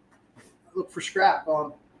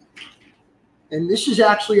 And this is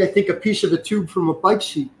actually, I think, a piece of a tube from a bike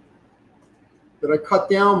seat that I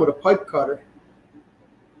cut down with a pipe cutter.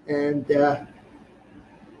 And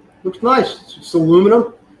looks nice. It's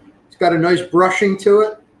aluminum. It's got a nice brushing to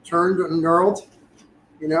it, turned and knurled,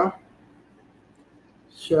 you know.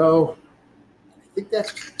 So I think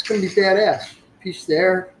it's going to be badass. A piece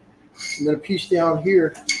there, and then a piece down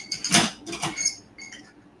here.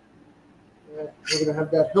 We're going to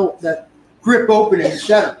have that hilt, that grip open in the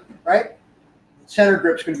center, right? The center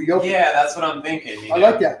grip's going to be open. Yeah, that's what I'm thinking. I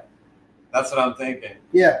like that. That's what I'm thinking.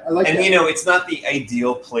 Yeah, I like that. And, you know, it's not the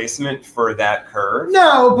ideal placement for that curve.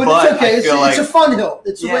 No, but it's okay. It's a fun hilt.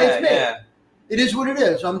 It's the way it's made. Yeah. It is what it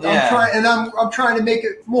is. I'm trying to make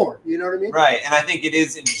it more. You know what I mean? Right, and I think it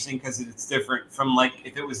is interesting because it's different from, like,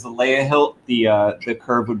 if it was the Leia hilt, the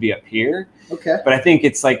curve would be up here. Okay. But I think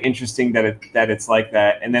it's like interesting that it's like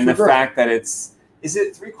that, and then the fact that is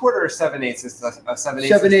it 3/4 or 7/8? It's a 7/8.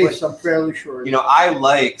 7/8. I'm fairly sure. You know, I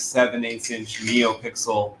like 7/8 inch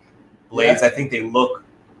Neopixel blades. Yeah. I think they look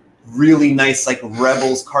really nice, like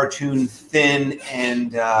Rebels cartoon, thin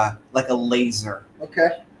and like a laser.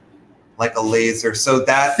 Okay. Like a laser. So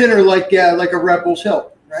that thinner, like a Rebels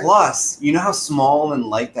hilt. Right? Plus, you know how small and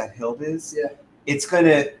light that hilt is? Yeah. It's going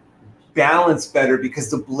to balance better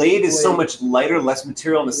because the blade is so much lighter, less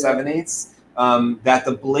material in the 7/8, that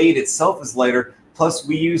the blade itself is lighter. Plus,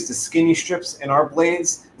 we use the skinny strips in our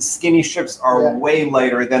blades. The skinny strips are way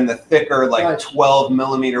lighter than the thicker, like 12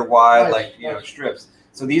 millimeter wide, strips.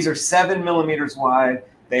 So these are 7 millimeters wide.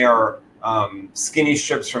 They are skinny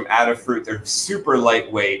strips from Adafruit. They're super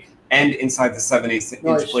lightweight. And inside the 7/8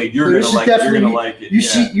 inch blade, you're gonna like it.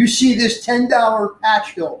 You see this $10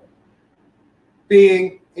 patch hilt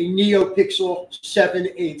being a Neopixel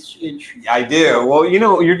 7/8 inch. I do. Well, you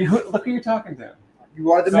know, look who you're talking to.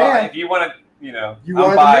 You are the man. If you want to, you know,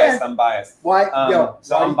 I'm biased. I'm biased. Why?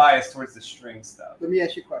 I'm biased towards the string stuff. Let me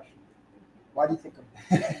ask you a question. Why do you think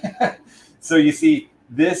I'm? So you see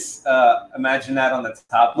this, imagine that on the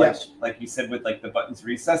top, like you said, with like the buttons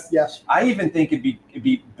recessed. Yes. I even think it'd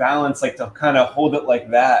be balanced, like to kind of hold it like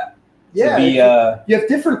that. Yeah. You have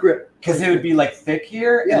different grip. Because it would be like thick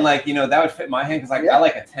here, and like, you know, that would fit my hand because I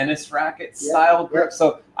like a tennis racket style grip.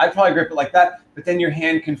 So I'd probably grip it like that. But then your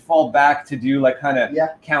hand can fall back to do like kind of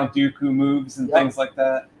Count Dooku moves and things like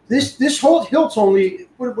that. This whole hilt's only,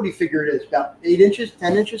 what do you figure it is? About 8 inches,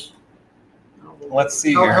 10 inches? Let's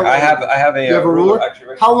see here. I have a, you have a ruler.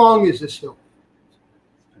 How long is this hilt?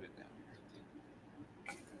 Put it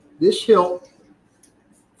down. This hilt,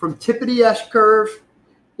 from tip of the S curve,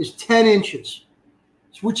 is 10 inches,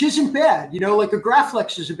 which isn't bad. You know, like a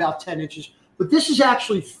Graflex is about 10 inches, but this is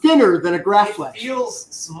actually thinner than a Graflex. It feels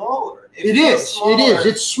smaller. It is.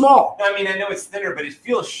 It's small. I mean, I know it's thinner, but it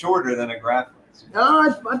feels shorter than a Graflex.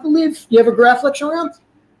 I believe. You have a Graflex around?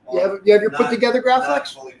 Well, you have your put together Graflex? Not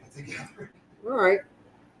fully put together. All right.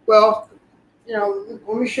 Well, you know,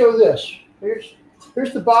 let me show this.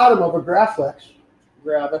 Here's the bottom of a Graflex.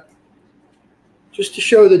 Grab it. Just to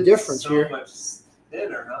show the difference here. So much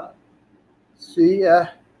thinner, huh? See, look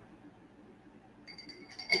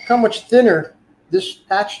how much thinner this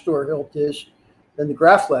patch store hilt is than the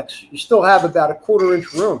Graflex. You still have about a 1/4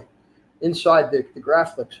 inch room inside the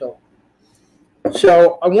Graflex hilt.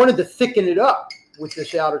 So I wanted to thicken it up with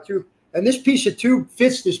this outer tube. And this piece of tube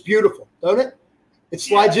fits this beautiful, don't it? It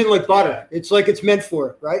slides in like butter. It's like it's meant for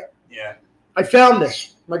it, right? Yeah. I found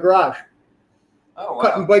this in my garage. Oh, wow.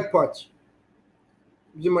 Cutting bike parts.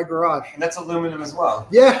 It was in my garage. And that's aluminum as well.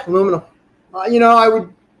 Yeah, aluminum. You know,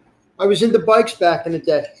 I was into bikes back in the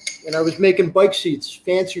day, and I was making bike seats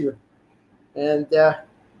fancier. And I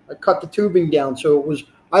cut the tubing down, so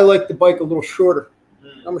I like the bike a little shorter.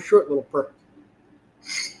 I'm a short little perk.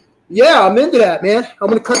 Yeah, I'm into that, man. I'm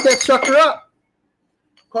going to cut that sucker up.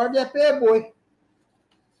 Carve that bad boy.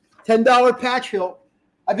 $10 patch hilt.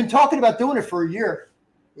 I've been talking about doing it for a year,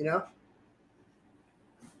 you know.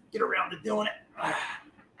 Get around to doing it.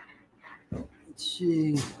 Let's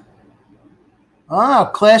see.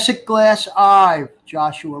 Classic glass eye,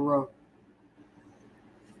 Joshua wrote.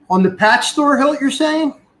 On the patch store hilt, you're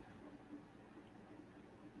saying?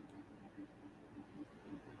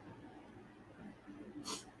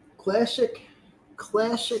 Classic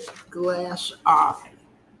glass eye.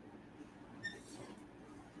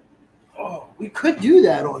 Oh, We could do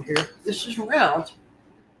that on here. This is round.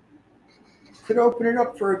 Could open it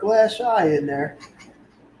up for a glass eye in there.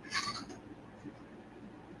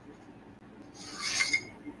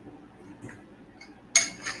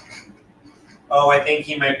 Oh, I think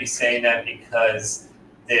he might be saying that because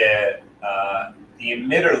the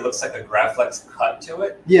emitter looks like a Graflex cut to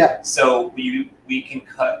it. Yeah. So we can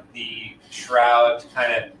cut the shroud to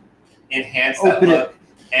kind of enhance that Open look. it.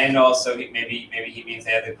 And also, maybe he means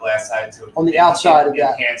they have the glass side to On the outside of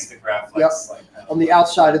that. Enhance the Graflex. Yep. Like, On the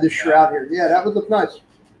outside of the shroud here. Yeah, that would look nice.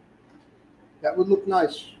 That would look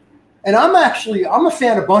nice. And I'm a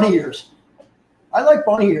fan of bunny ears. I like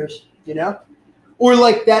bunny ears, you know? Or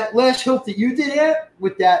like that last hilt that you did it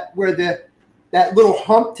with that, where that little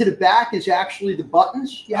hump to the back is actually the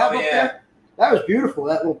buttons you have up there. That was beautiful,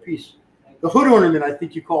 that little piece. The hood ornament, I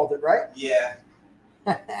think you called it, right? Yeah.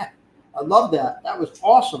 I love that. That was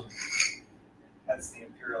awesome. That's the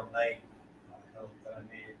Imperial Knight hilt that I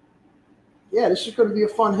made. Yeah, this is going to be a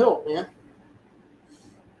fun hilt, man.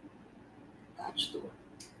 Patch store.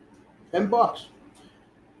 $10.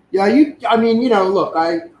 Yeah, I mean, you know, look,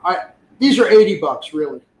 these are $80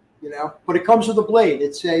 really, you know, but it comes with a blade.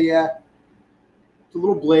 It's a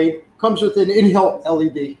little blade. Comes with an in-hilt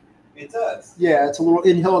LED. It does. Yeah, it's a little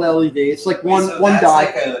in-hilt LED. It's like one that's die.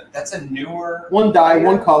 Like that's a newer. One die,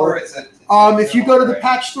 one color. It's if you go to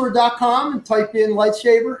thepatchstore.com and type in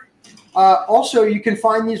lightsaber, also you can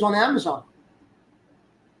find these on Amazon.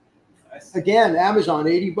 Nice. Again, Amazon,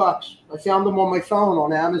 $80. I found them on my phone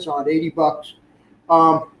on Amazon,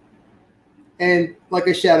 $80. And like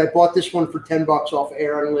I said, I bought this one for $10 off of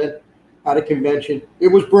Aaron Lynn at a convention. It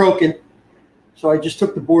was broken, so I just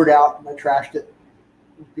took the board out and I trashed it.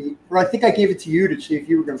 Or I think I gave it to you to see if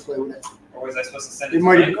you were going to play with it. Or was I supposed to send it to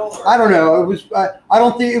Michael? I don't know. It was. I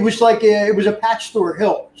don't think it was like it was a patch store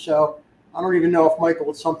hilt. So I don't even know if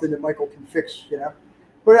Michael, it's something that Michael can fix. You know,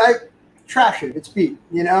 but I trash it. It's beat.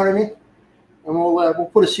 You know what I mean? And we'll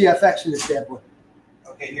put a CFX in this bad boy.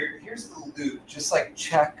 Okay, here's the loop. Just like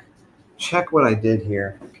check what I did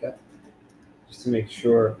here. Okay. Just to make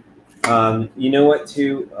sure. You know what?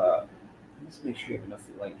 Too. Let's make sure you have enough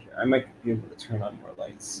light here. I might be able to turn on more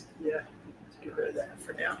lights. Yeah. Let's get rid of that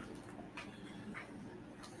for now.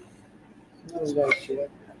 No lights yet.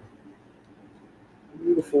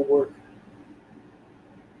 Beautiful work.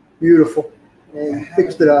 Beautiful. And you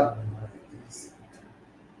fixed it up.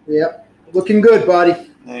 Yep. Looking good,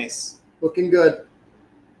 buddy. Nice. Looking good.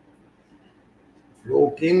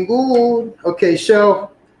 Looking good. Okay,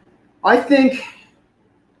 so I think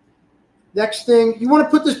next thing, you want to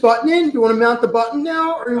put this button in? You want to mount the button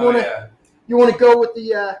now, or you want to go with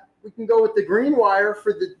the? We can go with the green wire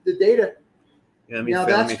for the data. Yeah, now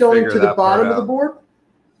that's going to the bottom of the board.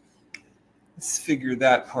 Let's figure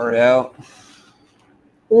that part out.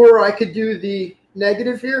 Or I could do the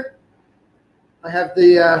negative here. I have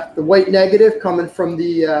the white negative coming from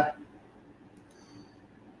the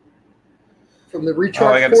recharge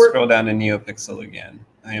port. I got to scroll down to Neopixel again.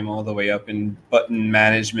 I am all the way up in button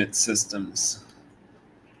management systems.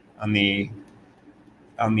 On the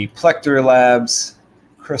Plector Labs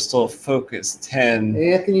Crystal Focus 10.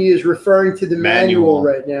 Anthony is referring to the manual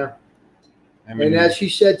right now. And as he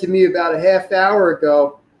said to me about a half hour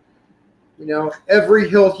ago, you know, every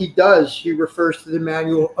hilt he does, he refers to the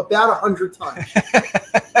manual about 100 times.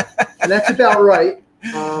 And that's about right.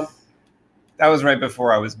 That was right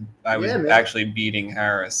before I was actually beating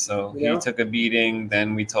Harris. So he took a beating.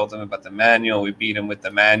 Then we told him about the manual. We beat him with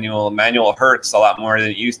the manual. Manual hurts a lot more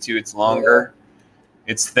than it used to. It's longer.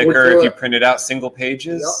 It's thicker. If you print it out single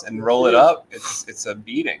pages and roll it up, it's a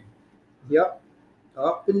beating. Yep.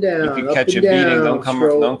 Up and down. If you catch a beating, don't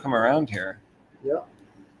come around here. Yep.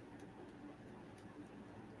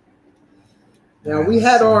 Now we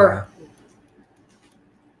had our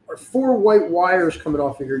 4 white wires coming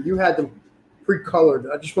off of here. You had them pre-colored.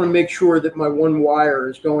 I just want to make sure that my one wire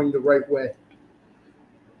is going the right way.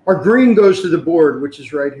 Our green goes to the board, which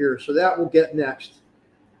is right here. So that will get next.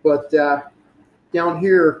 But down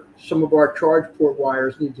here, some of our charge port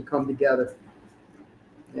wires need to come together.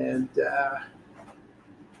 And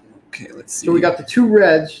okay, let's see. So we got the 2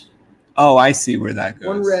 reds. Oh, I see where that goes.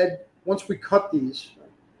 One red. Once we cut these,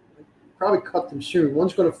 probably cut them soon.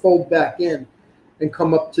 One's going to fold back in and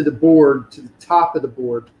come up to the board, to the top of the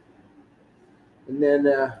board. And then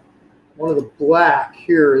one of the black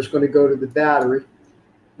here is going to go to the battery.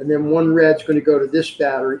 And then one red's going to go to this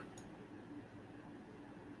battery.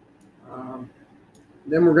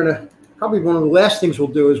 Then we're going to, probably one of the last things we'll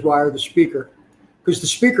do is wire the speaker. Because the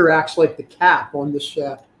speaker acts like the cap on this,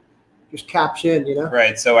 just caps in, you know?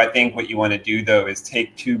 Right. So I think what you want to do, though, is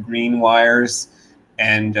take 2 green wires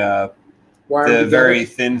and the very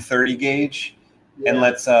thin 30 gauge, and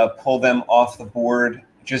let's pull them off the board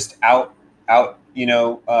just out, you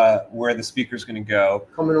know, where the speaker's going to go,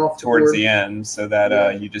 coming off towards the end, so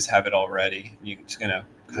that you just have it all ready. You're just going to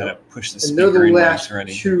kind of push the speaker in. They're the last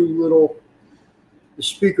last two little. The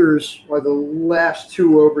speakers are the last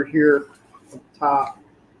two over here up top.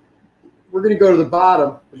 We're going to go to the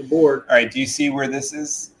bottom of the board. All right. Do you see where this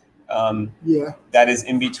is? Yeah. That is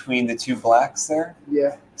in between the two blacks there.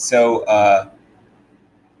 Yeah. So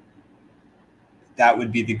that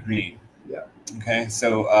would be the green. Yeah. Okay.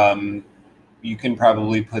 So you can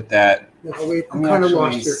probably put that. No, wait, I'm kind of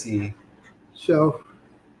lost here. See. So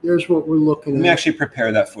there's what we're looking at. Let me actually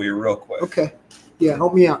prepare that for you real quick. Okay. Yeah.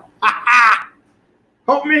 Help me out.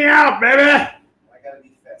 Help me out, baby. I gotta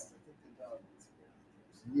be fast.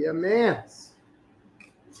 Yeah, man.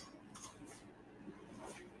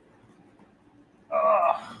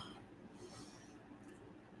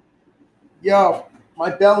 Yo, my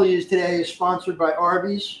belly today is sponsored by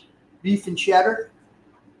Arby's beef and cheddar.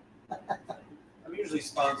 I'm usually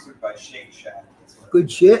sponsored by Shake Shack.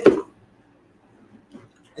 Good shit.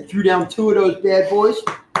 I threw down 2 of those bad boys.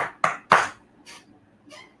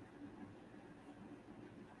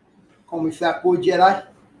 Call me Fat Boy Jedi.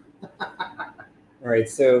 All right,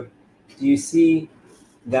 so do you see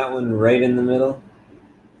that one right in the middle?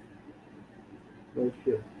 Oh,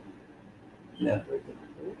 shit. No.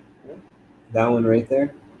 That one right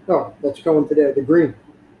there? Oh, that's going to the green.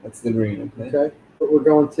 That's the green, okay? Okay. But we're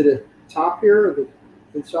going to the top here or the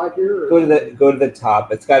inside here? Or? Go to the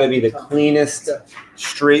top. It's got to be the cleanest,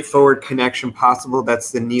 straightforward connection possible.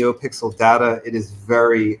 That's the Neopixel data. It is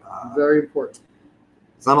very important.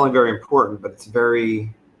 It's not only very important, but it's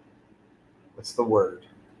very, what's the word?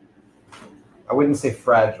 I wouldn't say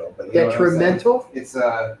fragile, but detrimental. It's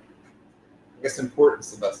I guess important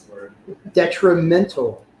is the best word.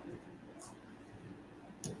 Detrimental.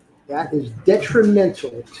 That is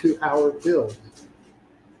detrimental to our build.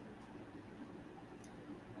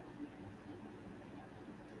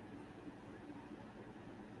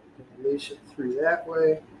 Lace it through that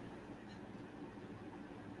way.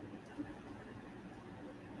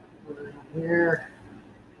 Right here.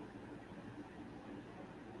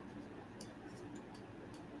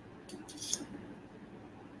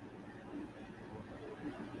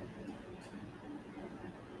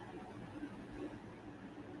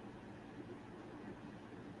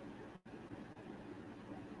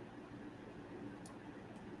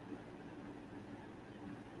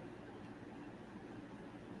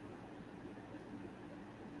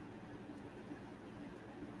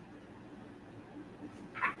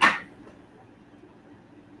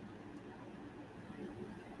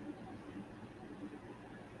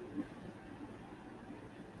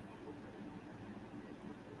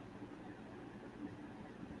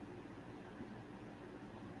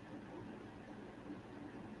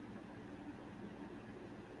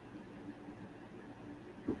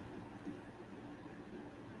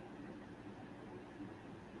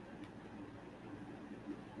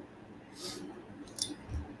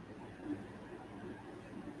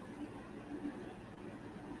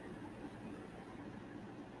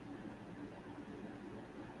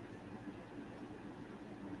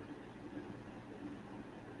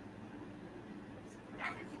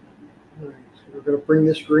 All right, so we're going to bring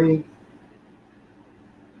this green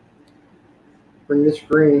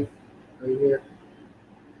right here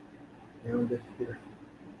down to here.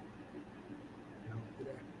 Down to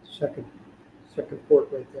that second port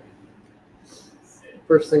right there.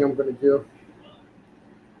 First thing I'm going to do,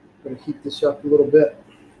 I'm going to heat this up a little bit.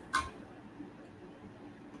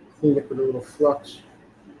 Clean it with a little flux.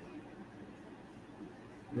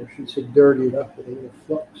 I should say dirty it up with a little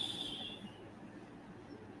flux.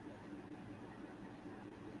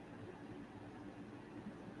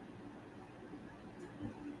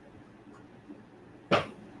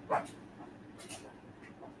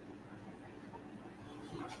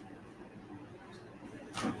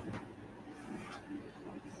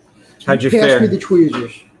 How'd you Pass fare? me the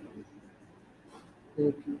tweezers.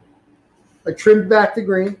 Thank you. I trimmed back the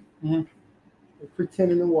green. Mm-hmm. For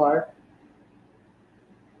tinning the wire.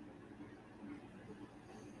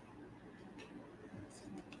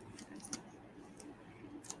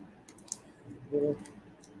 Yeah.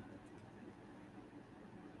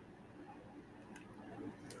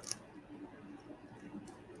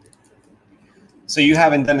 So you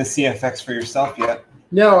haven't done a CFX for yourself yet?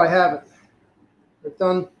 No, I haven't.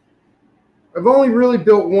 I've only really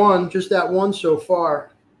built one, just that one so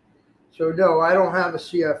far. So no, I don't have a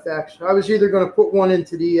CFX. I was either going to put one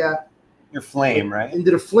into the Your flame, right?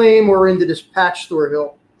 Into the flame or into this patch store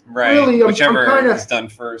hill. Right. really, Whichever I'm kinda, is done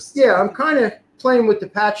first. yeah, I'm kind of playing with the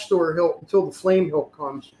patch store hilt until the flame hilt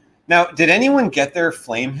comes. Now, did anyone get their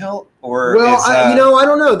flame hilt, or Well, is? I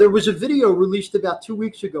don't know. There was a video released about 2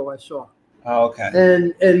 weeks ago I saw, Oh, okay.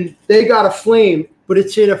 and they got a flame, but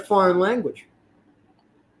it's in a foreign language.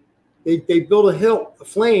 They built a hilt, a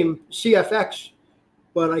flame, CFX,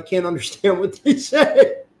 but I can't understand what they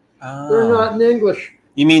say. Oh. They're not in English.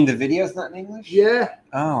 You mean the video's not in English? Yeah.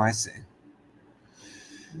 Oh, I see.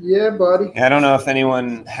 Yeah, buddy. Yeah, I don't know if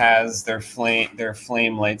anyone has their flame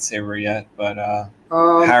lightsaber yet, but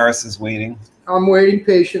Harris is waiting. I'm waiting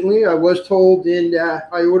patiently. I was told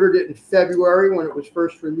I ordered it in February when it was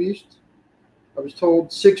first released. I was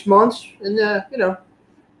told 6 months, and I'm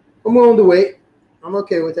willing to wait. I'm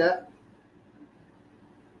okay with that.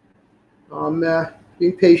 I'm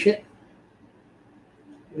being patient.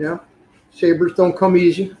 Sabers don't come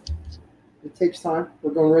easy. It takes time.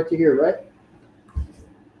 We're going right to here, right?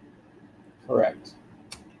 Correct.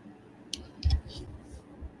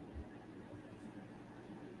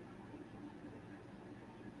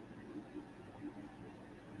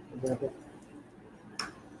 Yeah,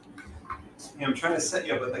 I'm trying to set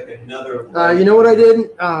you up with like another. You know what I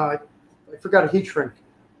did? I forgot a heat shrink.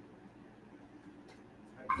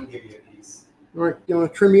 I can give you a piece. All right, you want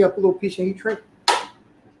to trim me up a little piece of heat shrink?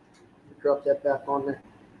 Drop that back on there.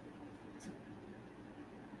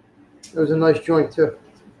 That was a nice joint too.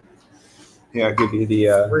 Yeah, I'll give you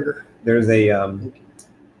the. Rigger. There's a an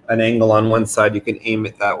angle on one side. You can aim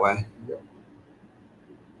it that way.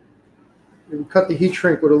 We cut the heat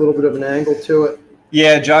shrink with a little bit of an angle to it.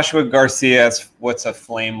 Yeah, Joshua Garcia asks, "What's a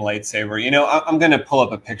flame lightsaber?" I'm going to pull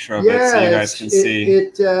up a picture of it so you guys can see.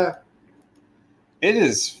 It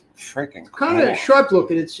is freaking cool. Kind of sharp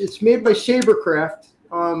looking. It's made by Sabercraft.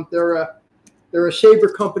 They're a saber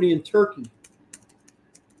company in Turkey.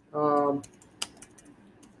 The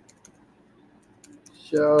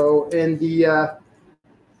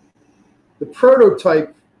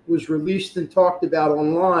prototype was released and talked about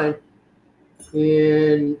online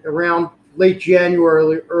in around late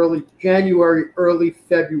January, early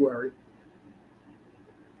February.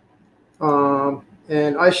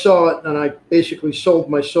 And I saw it, and I basically sold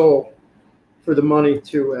my soul for the money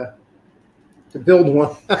to build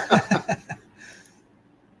one.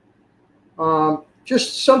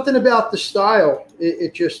 Just something about the style.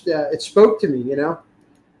 It just it spoke to me,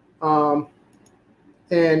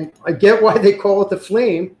 and I get why they call it the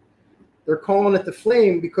flame. They're calling it the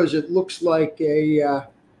flame because it looks like a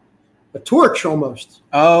torch almost.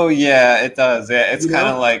 Oh yeah, it does. Yeah, it's kind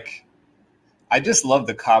of like. I just love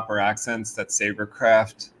the copper accents that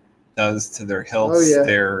Sabercraft does to their hilts. Oh, yeah.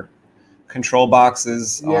 Their control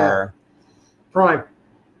boxes are prime.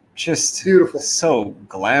 Just beautiful. So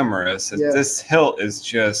glamorous. Yeah. This hilt is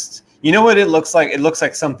just, you know what it looks like? It looks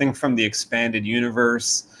like something from the expanded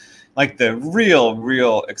universe, like the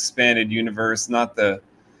real expanded universe, not the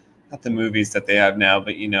movies that they have now,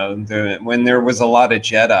 but when there was a lot of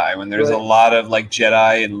Jedi, when there's a lot of like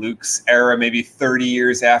Jedi in Luke's era, maybe 30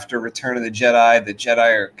 years after Return of the Jedi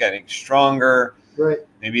are getting stronger. Right.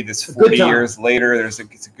 Maybe this 40 years later, it's a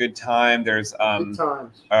good time. There's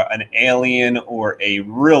an alien or a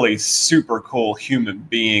really super cool human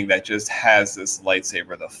being that just has this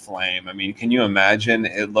lightsaber, the flame. I mean, can you imagine?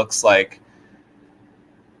 It looks like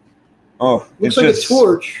it's like a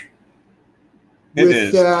torch. It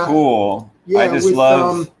is cool. Yeah, I just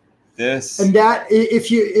love this. And that,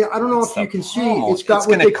 I don't know if you can see, it's got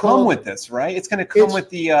what they call. It's going to come with this, right? It's going to come with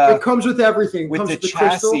the. It comes with everything. With the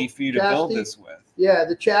chassis for you to build this with. Yeah,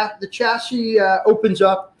 the chassis opens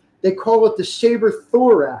up. They call it the Saber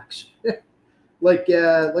Thorax. like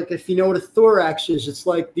if you know what a thorax is, it's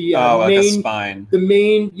like the like a spine. The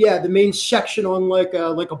main section on like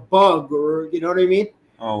a bug, or you know what I mean.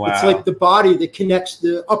 Oh, wow. It's like the body that connects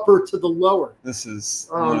the upper to the lower. This is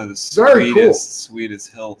one of the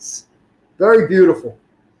sweetest hilts. Very beautiful.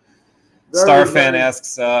 Starfan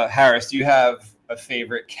asks, Harris, do you have a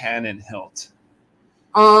favorite Canon hilt?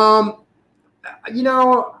 I'd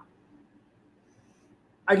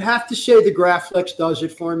have to say the Graflex does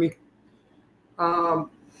it for me. I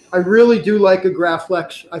really do like a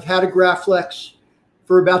Graflex. I've had a Graflex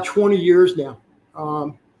for about 20 years now.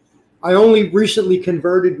 I only recently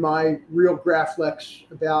converted my real Graflex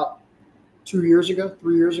about 3 years ago.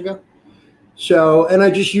 So, and I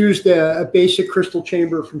just used a basic crystal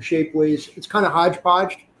chamber from Shapeways. It's kind of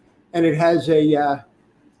hodgepodge, and it has a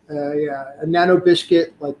nano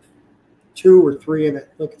biscuit, like 2 or 3 in it.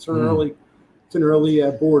 Like it's an early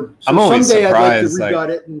board. So I'm always someday surprised. I'd like to regut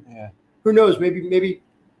it, and who knows? Maybe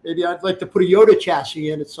I'd like to put a Yoda chassis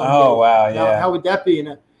in it someday. Oh wow, yeah. How would that be in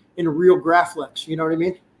a real Graflex? You know what I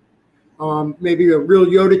mean? maybe a real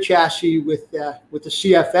Yoda chassis with the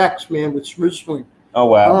CFX, man, with smooth swing. Oh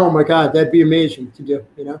wow! Oh my God, that'd be amazing to do.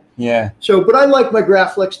 You know. Yeah. So, but I like my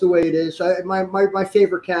Graflex the way it is. My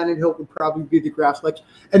favorite Canon hilt would probably be the Graflex,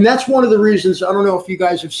 and that's one of the reasons. I don't know if you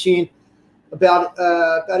guys have seen. About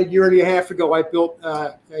a year and a half ago, I built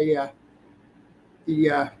the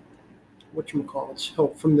whatchamacallits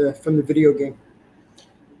hilt from the video game.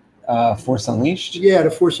 Force Unleashed. Yeah,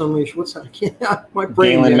 the Force Unleashed. What's that? I can't. My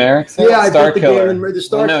brain. Galen Merrick's. Yeah, I Star built the Killer. the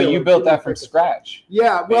Star Well, no, Killer. you built that from scratch.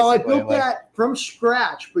 Yeah, well, I basically, built that from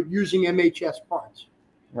scratch, but using MHS parts.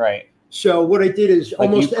 Right. So what I did is Like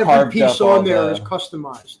almost every piece on there is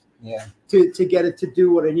customized. Yeah. To get it to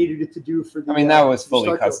do what I needed it to do for the. I mean, that was fully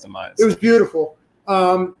Star Killer. customized. It was beautiful.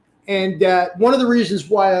 And one of the reasons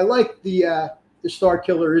why I like the Star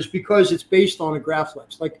Killer is because it's based on a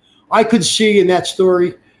Graflex. Like I could see in that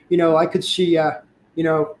story, I could see,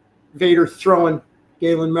 Vader throwing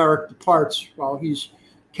Galen Merrick the parts while he's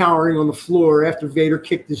cowering on the floor after Vader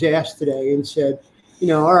kicked his ass today and said,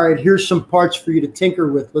 all right, here's some parts for you to tinker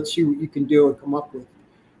with. Let's see what you can do and come up with,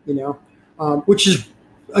 which is,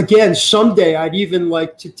 again, someday I'd even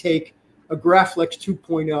like to take a Graflex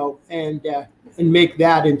 2.0 and make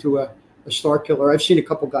that into a Star Killer. I've seen a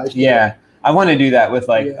couple guys do that. I want to do that with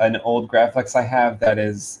an old Graflex I have that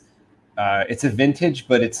is it's a vintage,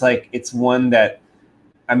 but it's one that,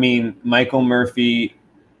 I mean, Michael Murphy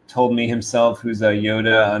told me himself, who's a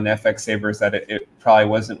Yoda on FX-Sabers, that it probably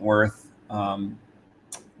wasn't worth. 1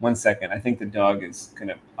 second, I think the dog is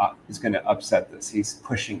gonna upset this. He's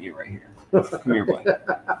pushing you right here. Come here, boy.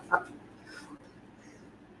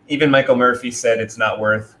 Even Michael Murphy said it's not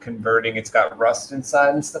worth converting. It's got rust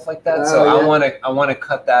inside and stuff like that. So I want to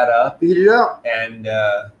cut that up. Beat it out. And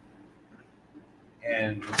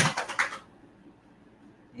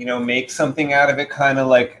make something out of it, kind of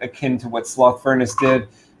like akin to what Sloth Furnace did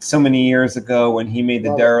so many years ago when he made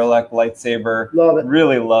the derelict lightsaber. Love it.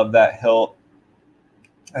 Really love that hilt.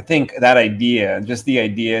 I think that idea, just the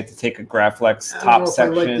idea to take a Graflex top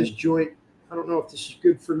section. I like this joint. I don't know if this is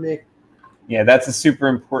good for me. Yeah, that's a super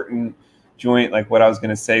important joint. Like what I was going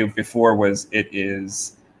to say before was it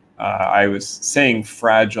is, I was saying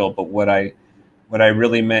fragile, but what I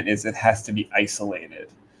really meant is it has to be isolated,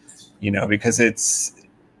 because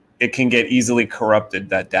it can get easily corrupted,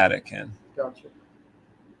 that data can. Gotcha.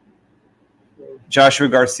 Joshua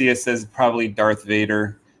Garcia says probably Darth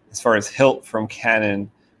Vader. As far as hilt from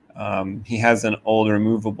Canon, he has an old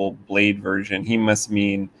removable blade version. He must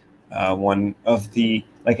mean one of the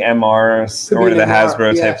MRs or the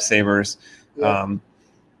Hasbro type sabers. Yeah.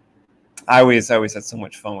 I always had so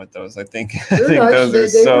much fun with those. I think those are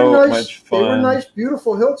so much fun. They were nice,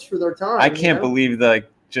 beautiful hilts for their time. I can't believe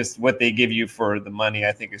just what they give you for the money.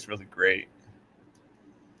 I think is really great.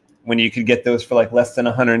 When you could get those for less than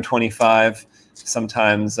 125,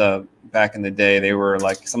 sometimes back in the day they were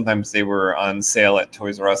sometimes they were on sale at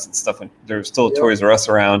Toys R Us and stuff. When there was still Toys R Us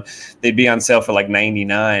around, they'd be on sale for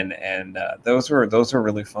 $99, and those were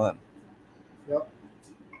really fun. Yep.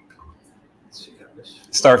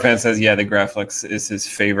 Starfan says, yeah, the Graflex is his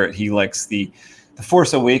favorite. He likes the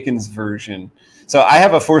Force Awakens version. So I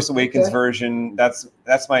have a Force Awakens version. That's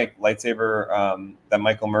my lightsaber that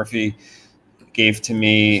Michael Murphy gave to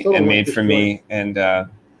me and made for me. And I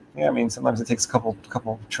mean, sometimes it takes a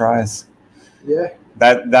couple tries. Yeah.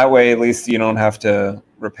 That way, at least you don't have to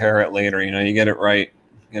repair it later. You get it right.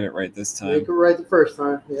 Get it right this time. Make it right the first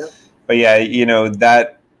time. Yeah. But yeah,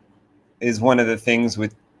 that is one of the things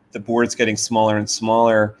with the boards getting smaller and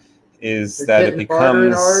smaller is that it becomes harder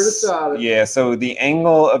and harder to solder. Yeah. So the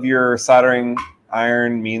angle of your soldering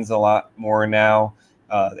iron means a lot more now.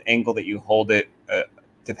 The angle that you hold it,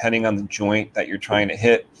 depending on the joint that you're trying to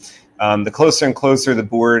hit. The closer and closer the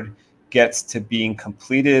board gets to being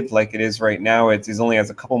completed, like it is right now, it only has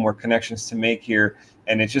a couple more connections to make here,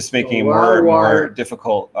 and it's just making it more and more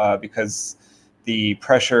difficult because the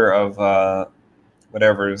pressure of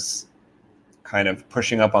whatever's kind of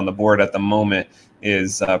pushing up on the board at the moment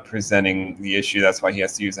is presenting the issue. That's why he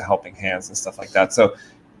has to use the helping hands and stuff like that. So,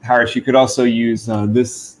 Harris, you could also use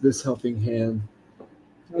this helping hand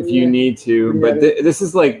if you need to, but this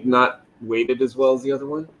is not weighted as well as the other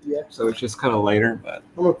one. Yeah. So it's just kind of lighter, but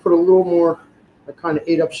I'm gonna put a little more. I kind of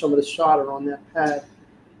ate up some of the solder on that pad.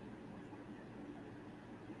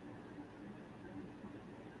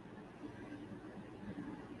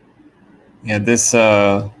 yeah, this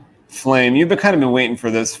flame, you've kind of been waiting for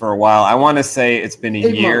this for a while. I want to say it's been a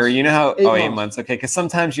year. Months. You know how 8 8 months. Okay, because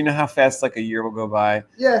sometimes you know how fast a year will go by.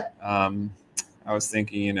 Yeah. I was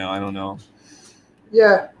thinking, I don't know.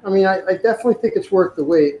 Yeah, I mean, I definitely think it's worth the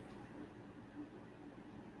wait.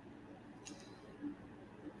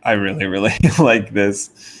 I really, really like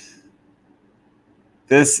this.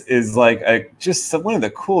 This is like just one of the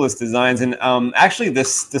coolest designs. And actually, the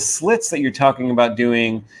slits that you're talking about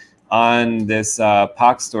doing on this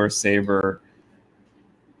Pox Store Saber,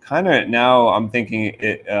 kind of now I'm thinking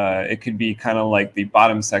it could be kind of like the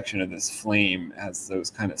bottom section of this flame has those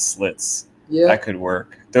kind of slits. Yeah. That could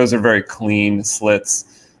work. Those are very clean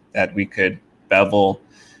slits that we could bevel.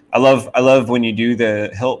 I love when you do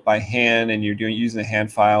the hilt by hand and you're using the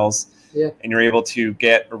hand files. Yeah. And you're able to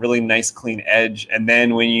get a really nice clean edge. And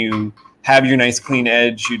then when you have your nice clean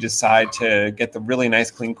edge, you decide to get the really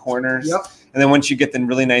nice clean corners. Yep. And then once you get the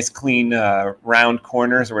really nice clean round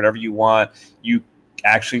corners or whatever you want, you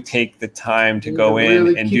actually take the time to go in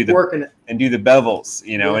really and do the bevels,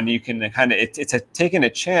 you know, and you can kind of it's taking a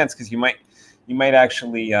chance because you might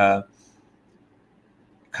actually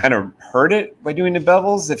kind of hurt it by doing the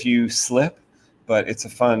bevels if you slip, but it's a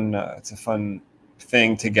fun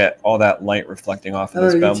thing to get all that light reflecting off of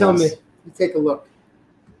those bevels. You tell me. You take a look.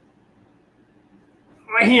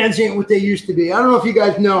 My hands ain't what they used to be. I don't know if you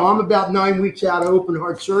guys know, I'm about 9 weeks out of open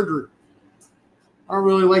heart surgery. I don't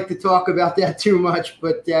really like to talk about that too much,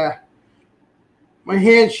 but my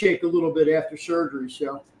hands shake a little bit after surgery.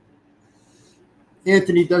 So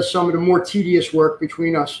Anthony does some of the more tedious work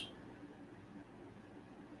between us.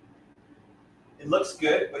 It looks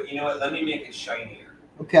good, but you know what? Let me make it shinier.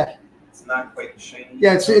 Okay. It's not quite shiny.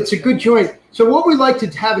 Yeah, it's a good joint. So what we like to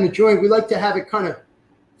have in a joint, we like to have it kind of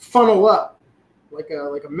funnel up, like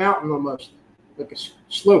a mountain almost, like a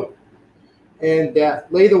slope, and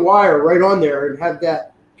lay the wire right on there and have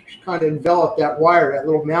that kind of envelop that wire, that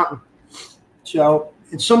little mountain. So,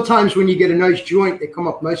 and sometimes when you get a nice joint, they come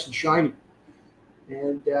up nice and shiny,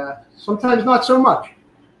 and sometimes not so much.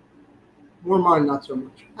 More mine, not so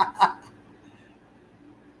much.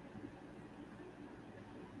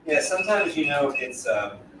 Yeah, sometimes you know it's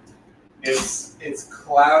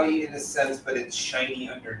cloudy in a sense, but it's shiny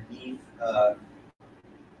underneath.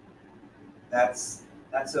 That's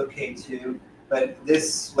okay too. But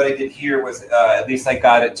this, what I did here was at least I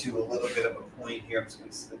got it to a little bit of a point here. I'm just going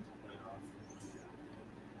to slip the point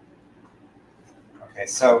off. Okay,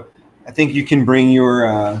 so I think you can bring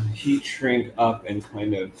your heat shrink up and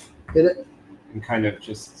kind of Hit it. And kind of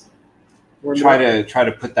just try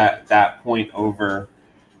to put that point over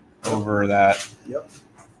that. Yep.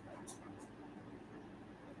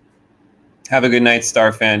 Have a good night,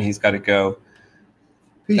 Star Fan. He's got to go.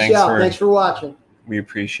 Peace out. Thanks for watching. We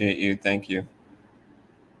appreciate you. Thank you.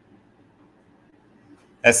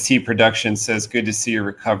 ST Production says, good to see you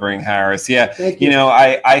recovering, Harris. Yeah, Thank you. You know,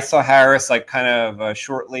 I saw Harris like kind of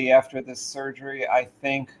shortly after this surgery, I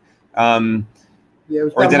think. Yeah, it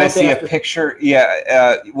was or did I see after. a picture?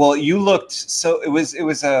 Yeah. Well, you looked so. It was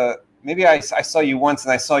maybe I saw you once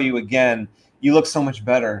and I saw you again. You look so much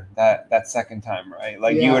better that second time, right?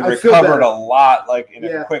 Like Yeah, you had I feel recovered better. a lot, like in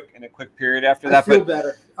Yeah. a quick period after I that. feel But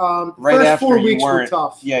better. right first after 4 you weeks were weren't,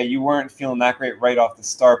 tough. yeah, you weren't feeling that great right off the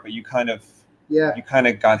start, but you kind of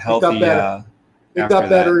got healthy. It got better. It after got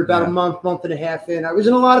better that, about yeah. a month and a half in. I was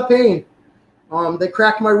in a lot of pain. They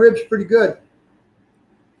cracked my ribs pretty good.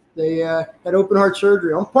 They had open heart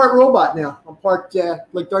surgery. I'm part robot now. I'm part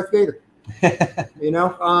like Darth Vader. You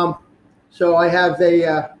know. So I have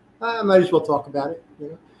a. I might as well talk about it. You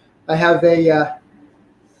know? I have a.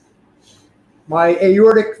 My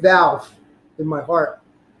aortic valve in my heart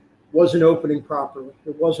wasn't opening properly.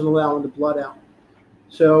 It wasn't allowing the blood out.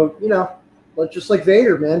 So you know, but just like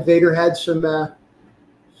Vader, man. Vader had some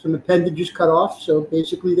appendages cut off. So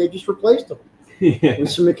basically, they just replaced them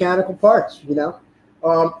with some mechanical parts. You know.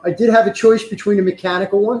 I did have a choice between a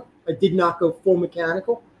mechanical one. I did not go full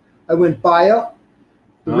mechanical. I went bio.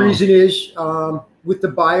 The reason is with the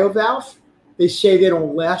bio valve, they say they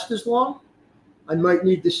don't last as long. I might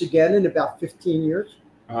need this again in about 15 years.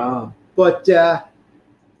 But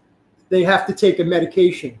they have to take a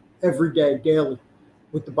medication every day, daily,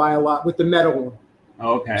 with the metal one.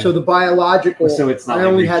 Okay. So the biological. So it's not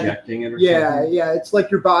like rejecting it or something? Yeah. It's like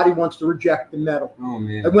your body wants to reject the metal. Oh,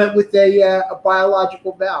 man. I went with a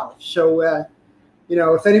biological valve. So, you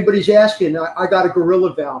know, if anybody's asking, I got a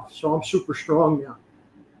gorilla valve, so I'm super strong now.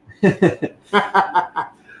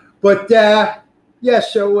 But, yeah,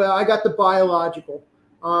 so I got the biological.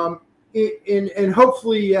 And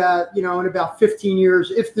hopefully, you know, in about 15 years,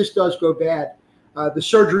 if this does go bad, the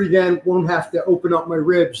surgery then won't have to open up my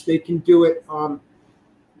ribs. They can do it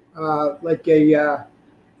like a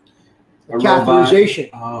catheterization.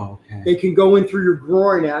 Oh, okay. They can go in through your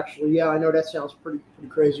groin, actually. Yeah, I know that sounds pretty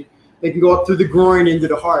crazy. They can go up through the groin into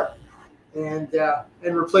the heart and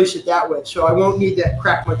replace it that way. So I won't need to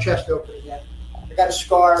crack my chest open again. I got a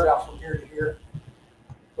scar about from here to here.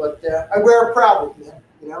 But I wear it proudly, man.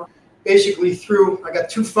 You know, basically I got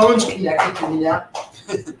 2 phones connected to me now.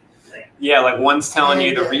 Yeah, like one's telling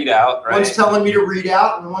you to read out, right? One's telling me to read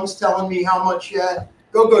out, and one's telling me how much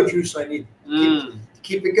go-go juice I need to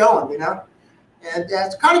keep it going, you know? And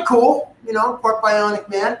it's kind of cool, you know, part bionic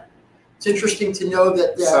man. It's interesting to know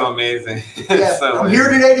that. So amazing. Yeah, so I'm here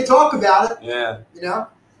today to talk about it. Yeah. You know?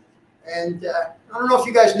 And I don't know if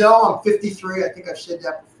you guys know, I'm 53. I think I've said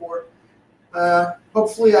that before.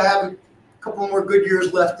 Hopefully I have a couple more good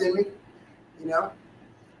years left in me, you know?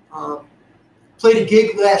 Played a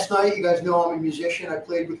gig last night. You guys know I'm a musician. I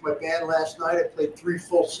played with my band last night. I played 3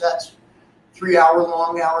 full sets,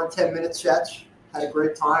 3-hour-long, hour and 10-minute sets. Had a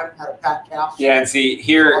great time. Had a packed house. Yeah, and see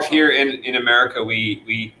here in America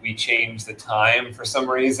we change the time for some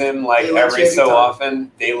reason, like every so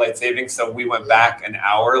often, daylight saving. So we went back an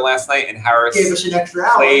hour last night, and Harris gave us an extra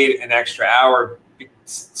hour. Played an extra hour,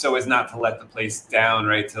 so as not to let the place down,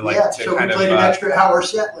 right? To like to so kind we played of an extra hour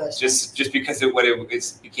set last night. Just because it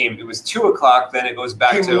was 2 o'clock, then it goes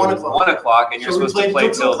back to 1 o'clock, and you're supposed to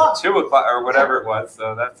play till 2 o'clock or whatever it was.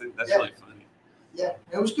 So that's really funny. Yeah,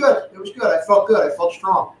 it was good. It was good. I felt good. I felt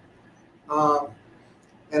strong.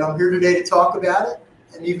 And I'm here today to talk about it.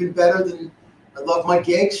 And even better than I love my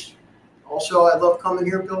gigs. Also, I love coming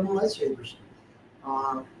here building lightsabers.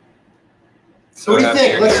 So what do you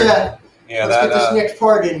think? Let's get this next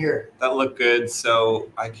part in here. That looked good. So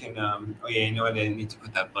I can. Oh yeah, you know what? I need to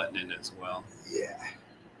put that button in as well. Yeah.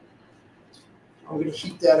 I'm gonna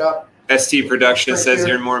heat that up. ST Production says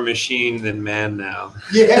you're more machine than man now.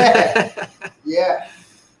 Yeah. Yeah.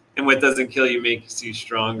 And what doesn't kill you makes you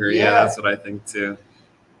stronger. Yeah, that's what I think too.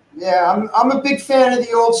 Yeah, I'm a big fan of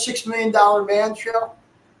the old $6 Million Man show.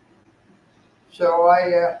 So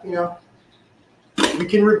you know, we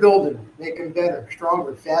can rebuild him, make him better,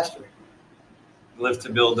 stronger, faster. Live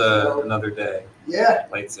to build another day. Yeah.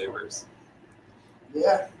 Lightsabers.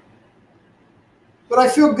 Yeah. But I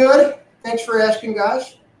feel good. Thanks for asking,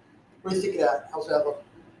 guys. What do you think of that? How's that look?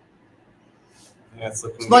 Yeah, it's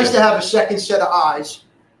looking It's nice to have a second set of eyes.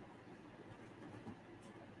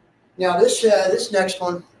 Now this next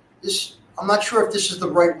one, I'm not sure if this is the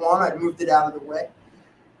right one. I moved it out of the way,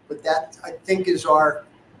 but that I think is our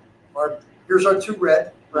here's our 2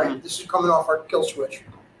 red, right? Mm-hmm. This is coming off our kill switch.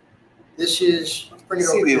 This is bring it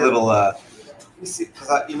over the here. Little. Let me see,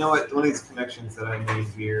 because you know what? One of these connections that I made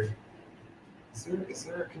here. Is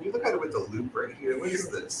there? Can you look at it with the loop right here? What is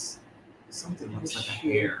this? Something looks like a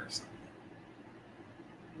hair or something.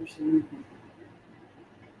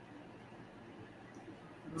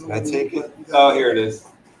 Did I take it? Oh, here it is.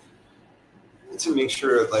 To make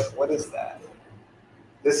sure, like, what is that?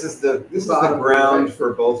 This is the ground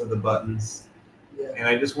for both of the buttons, and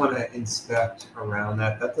I just want to inspect around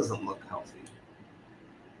that. That doesn't look healthy.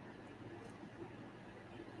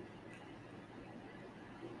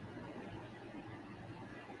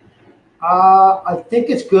 I think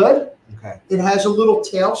it's good. Okay. It has a little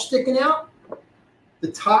tail sticking out.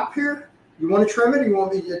 The top here, you want to trim it or you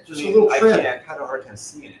want me to just a little trim? I can't. I had a hard time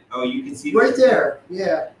seeing it. Oh, you can see right there.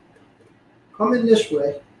 Yeah. Come in this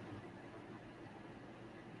way.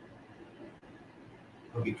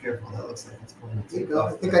 Oh, be careful. That looks like it's going to take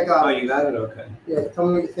off. I think I got it. Oh, you got it? Okay. Yeah, tell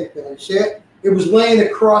me what you think, man. See it? It was laying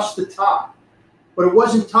across the top, but it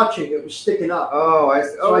wasn't touching. It was sticking up. Oh, I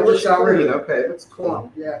see. So I just got rid of it. Okay, that's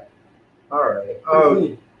cool. Yeah. All right.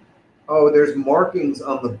 Oh, there's markings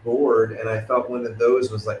on the board, and I thought one of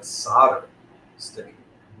those was like solder sticking.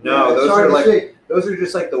 No, yeah, those are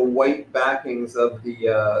just like the white backings of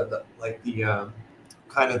the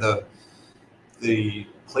kind of the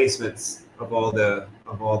placements of all the.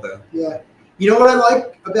 Yeah. You know what I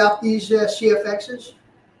like about these CFXs?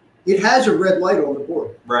 It has a red light on the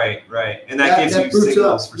board. Right, and that gives you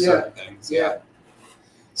signals for certain things. Yeah.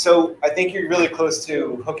 So I think you're really close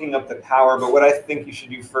to hooking up the power, but what I think you should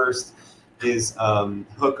do first is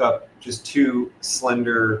hook up just 2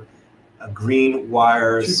 slender green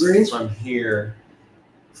wires from here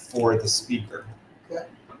for the speaker. Okay.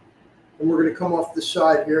 And we're going to come off the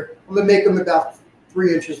side here. I'm going to make them about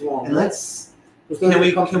 3 inches long. And can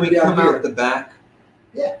we come out the back?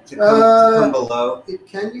 Yeah. To come below?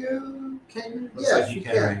 Can you? Looks yes, like you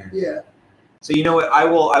can. can. Right here. Yeah. So you know what? I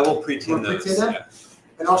will pre-tin those. Yeah.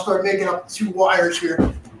 And I'll start making up 2 wires here.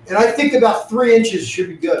 And I think about 3 inches should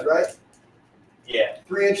be good, right? Yeah.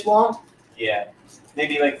 3 inch long? Yeah.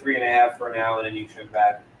 Maybe like 3.5 for now, and then you trim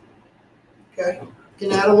back. Okay. You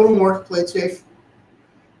can add a little more, play it safe.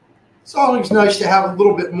 It's always nice to have a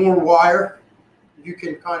little bit more wire. You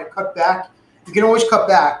can kind of cut back. You can always cut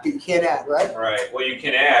back, but you can't add, right? Right. Well, you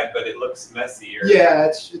can add, but it looks messier. Yeah,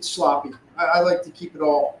 it's sloppy. I like to keep it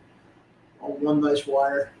all on one nice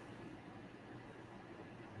wire.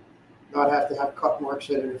 Not have to have cut marks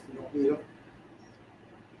in it if you don't need them.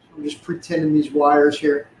 So I'm just pretending these wires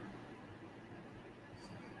here.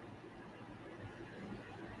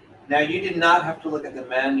 Now, you did not have to look at the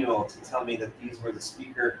manual to tell me that these were the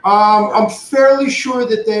speaker. I'm fairly sure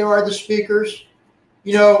that they are the speakers.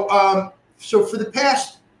 You know, so for the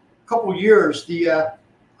past couple years, the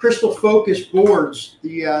crystal focus boards,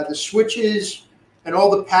 the switches and all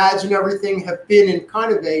the pads and everything have been in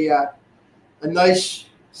kind of a nice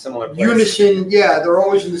Similar place. unison. Yeah, they're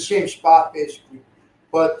always in the same spot basically.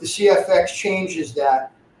 But the CFX changes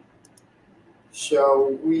that.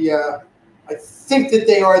 So I think that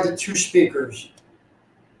they are the two speakers.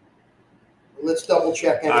 Let's double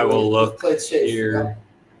check. Anyway. I will look Play it safe. here.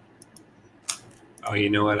 Yeah. Oh, you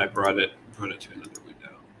know what? I brought it to another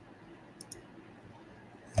window.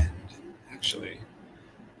 And actually,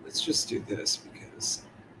 let's just do this because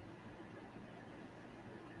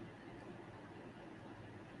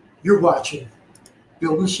you're watching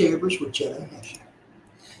Building Sabers with Jedi HESH.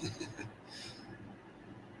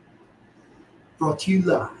 Brought to you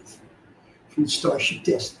live from Starship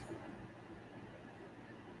Destiny.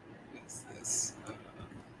 it's this.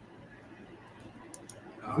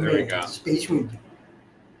 Oh, there we go. SpaceWIndu.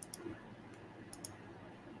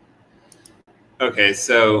 Okay,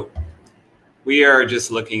 so we are just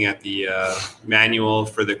looking at the manual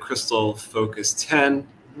for the Crystal Focus 10,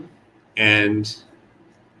 and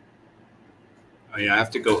oh yeah, I have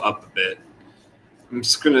to go up a bit. I'm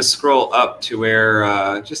just going to scroll up to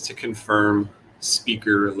where, just to confirm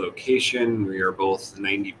speaker location. We are both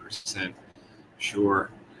 90% sure,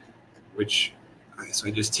 which, so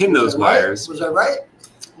I just tinned those wires. Was that right?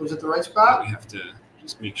 Was it the right spot? We have to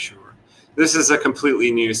just make sure. This is a completely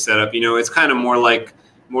new setup. You know, it's kind of more like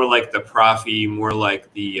the Profi, more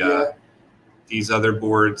like the these other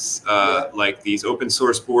boards, like these open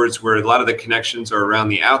source boards where a lot of the connections are around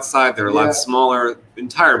the outside. They're a lot smaller. The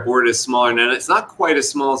entire board is smaller, and it's not quite as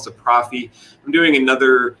small as the Profi. I'm doing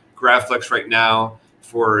another Graflex right now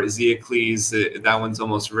for Zeocles. That one's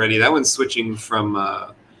almost ready. That one's switching from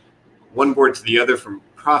one board to the other, from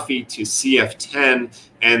Profi to CF10,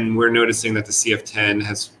 and we're noticing that the CF10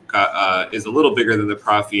 has got is a little bigger than the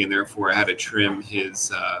Profi, and therefore I had to trim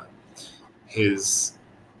his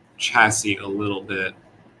chassis a little bit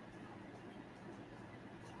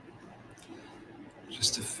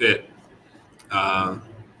just to fit the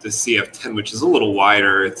CF10, which is a little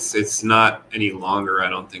wider. It's not any longer, I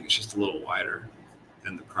don't think. It's just a little wider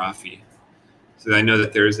than the Profi. So I know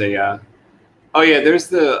that there's a oh yeah, there's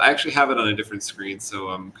the, I actually have it on a different screen, so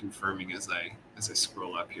I'm confirming as I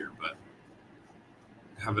scroll up here, but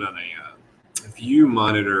I have it on a view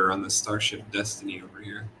monitor on the Starship Destiny over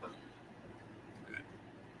here.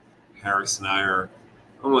 Harris and I are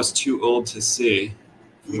almost too old to see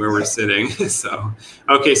from where we're sitting. So,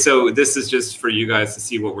 okay, so this is just for you guys to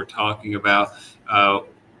see what we're talking about.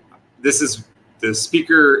 This is the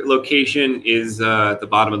speaker location is at the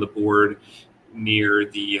bottom of the board near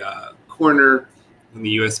the corner on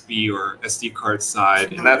the USB or SD card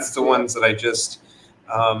side, and that's the ones that I just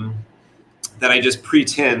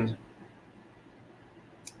pre-tinned.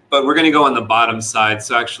 But we're going to go on the bottom side,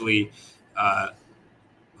 so actually.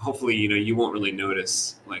 Hopefully, you know, you won't really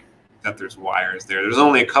notice like that there's wires there. There's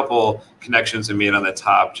only a couple connections I made on the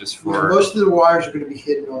top just for. Yeah, most of the wires are going to be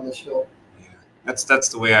hidden on this hilt. Yeah, that's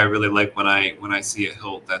the way I really like when I see a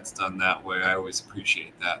hilt that's done that way. I always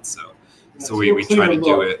appreciate that. So that's the way we try to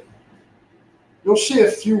do it. You'll see a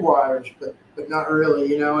few wires, but not really.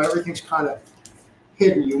 You know, everything's kind of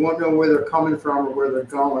hidden. You won't know where they're coming from or where they're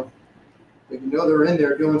going, but you know they're in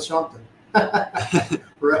there doing something,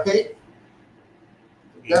 right?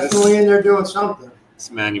 Definitely in there doing something.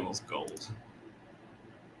 This manual's gold.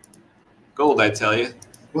 Gold, I tell you.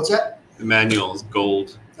 What's that? The manual is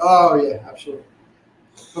gold. Oh, yeah, absolutely.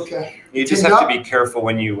 Okay. You just have to be careful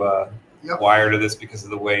when you wire to this because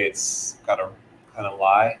of the way it's got to kind of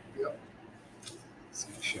lie. Yep. So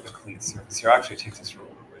make sure the clean surface here. Actually, take this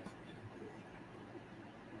roller with.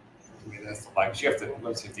 Okay, that's the lie. But you have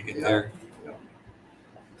to get there. Yep.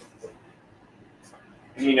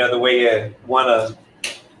 And you know, the way you want to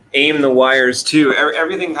aim the wires too.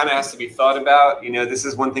 Everything kind of has to be thought about. You know, this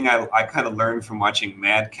is one thing I kind of learned from watching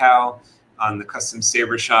Mad Cow on the Custom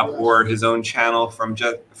Saber Shop or his own channel from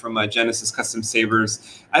Genesis Custom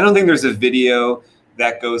Sabers. I don't think there's a video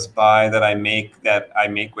that goes by that I make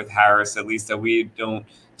with Harris, at least that we don't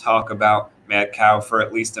talk about Mad Cow for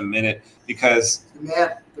at least a minute, because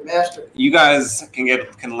the master. You guys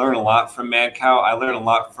can learn a lot from Mad Cow. I learn a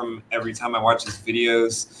lot from every time I watch his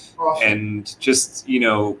videos. Awesome. And just, you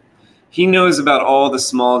know, he knows about all the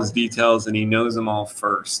smallest details, and he knows them all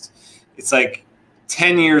first. It's like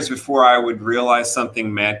 10 years before I would realize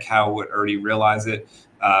something, Mad Cow would already realize it.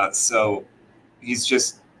 So he's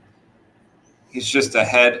just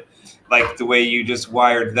ahead. Like the way you just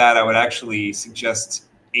wired that, I would actually suggest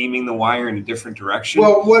aiming the wire in a different direction.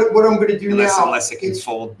 Well, what I'm going to do unless it can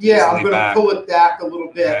fold. Yeah, I'm going to pull it back a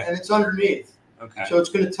little bit, okay. and it's underneath. Okay. So it's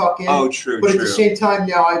going to tuck in. Oh, true. But at the same time,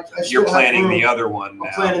 now I still You're planning have room. the other one.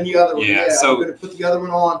 I'm planning the other one. Yeah. So So I'm going to put the other one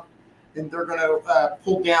on, and they're going to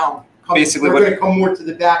pull down. Basically, they're going to come more to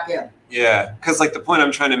the back end. Yeah, because like the point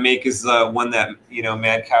I'm trying to make is one that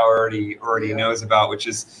Mad Cow already knows about, which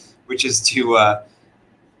is to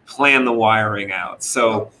plan the wiring out.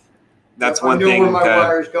 So that's one thing where my that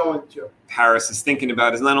wire is going to. Harris is thinking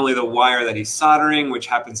about is not only the wire that he's soldering, which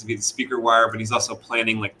happens to be the speaker wire, but he's also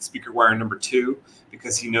planning like speaker wire number 2,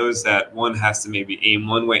 because he knows that one has to maybe aim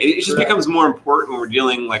one way. It just becomes more important when we're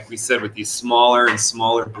dealing, like we said, with these smaller and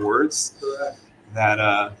smaller boards. Correct.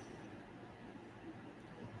 That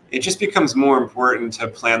it just becomes more important to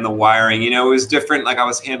plan the wiring. It was different. Like I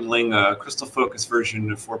was handling a Crystal Focus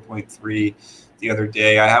version of 4.3 the other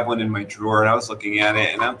day. I have one in my drawer, and I was looking at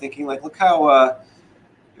it, and I'm thinking, like, look how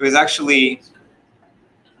it was actually,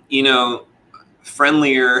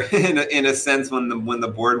 friendlier in a sense when the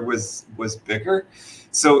board was bigger.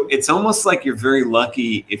 So it's almost like you're very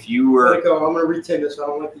lucky if you were. Let it go. I'm going to retake this. I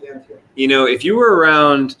don't like the end here. If you were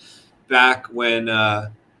around back when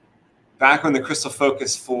the Crystal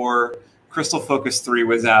Focus 4, Crystal Focus 3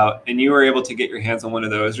 was out, and you were able to get your hands on one of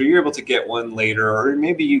those, or you were able to get one later, or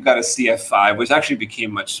maybe you got a CF5, which actually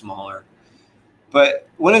became much smaller. But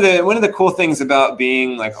one of the cool things about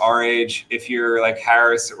being like our age, if you're like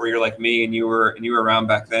Harris or you're like me, and you were around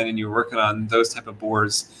back then, and you were working on those type of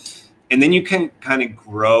boards, and then you can kind of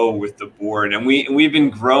grow with the board, and we've been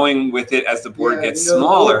growing with it as the board gets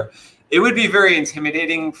smaller. It would be very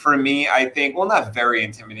intimidating for me, I think. Well, not very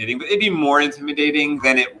intimidating, but it'd be more intimidating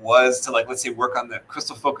than it was to, like, let's say, work on the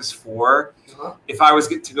Crystal Focus 4. If I was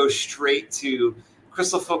to go straight to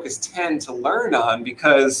Crystal Focus 10 to learn on,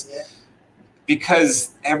 because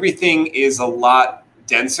everything is a lot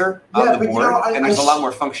denser on the board, and there's a lot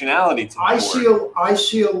more functionality to the board. I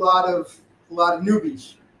see a lot of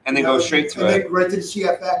newbies. And they go straight to it. Right to the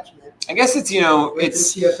CFX, man. I guess it's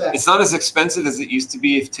it's not as expensive as it used to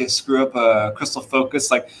be to screw up a Crystal Focus.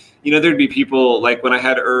 Like, there'd be people, like when I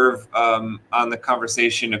had Irv on the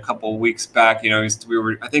conversation a couple of weeks back,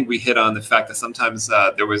 I think we hit on the fact that sometimes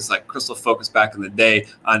there was like Crystal Focus back in the day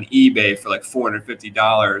on eBay for like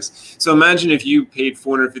 $450. So imagine if you paid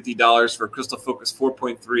 $450 for Crystal Focus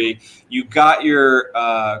 4.3, you got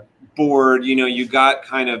your board, you got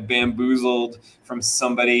kind of bamboozled from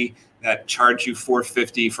somebody that charged you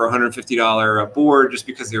 $450 for $150 board just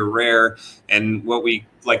because they're rare, and what we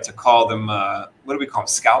like to call them, what do we call them,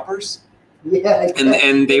 scalpers? Yeah.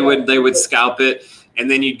 And they would scalp it, and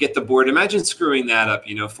then you'd get the board. Imagine screwing that up,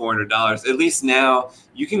 $400. At least now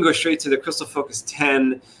you can go straight to the Crystal Focus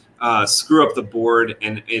 10, screw up the board,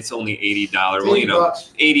 and it's only $80. Well,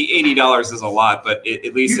 $80 is a lot, but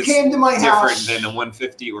at least it's came to my different house than a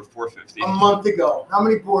 $150 or $450. a month ago. How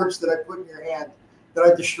many boards did I put in your hand that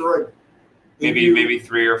I destroyed? Maybe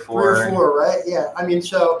 3 or 4. 3 or 4, right? Yeah. I mean,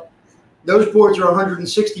 so those boards are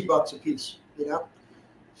 $160 a piece,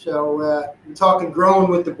 So you're talking growing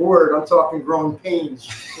with the board. I'm talking growing pains.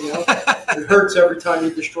 It hurts every time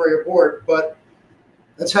you destroy a board, but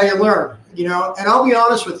that's how you learn. And I'll be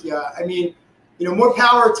honest with you. I mean, more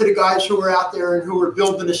power to the guys who are out there and who are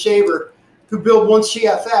building a Saber, who build one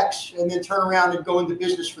CFX and then turn around and go into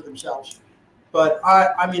business for themselves. But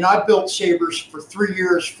I built Sabers for 3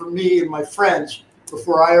 years for me and my friends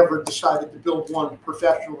before I ever decided to build one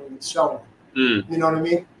professionally and sell them. You know what I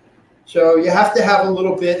mean? So you have to have a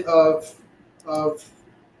little bit of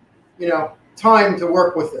time to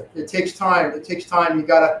work with it. It takes time. You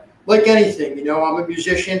gotta, like anything, I'm a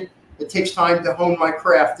musician. It takes time to hone my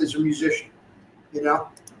craft as a musician.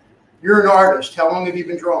 You're an artist. How long have you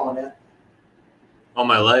been drawing, man? All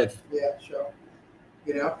my life. Yeah. So,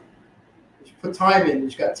 put time in.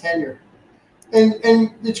 He's got tenure, and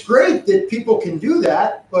it's great that people can do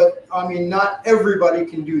that. But I mean, not everybody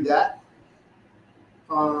can do that.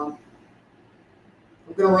 I'm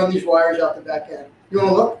going to run these wires out the back end. You want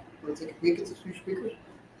to look? Want to take a peek at the 2 speakers?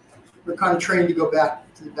 We're kind of trained to go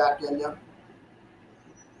back to the back end now.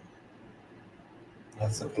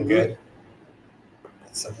 That's looking good.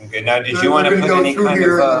 That's looking good. Now, did you want to put any kind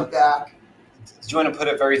of? Do you want to put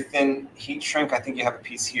a very thin heat shrink? I think you have a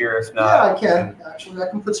piece here. If not, yeah, I can. Actually, I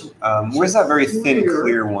can put some. Where's that very thin,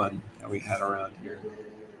 clear one that we had around here?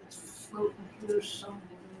 It's floating here somewhere.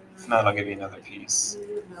 If not, I'll give you another piece.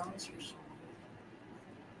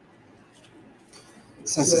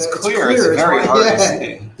 Since it's clear, it's very hard to see.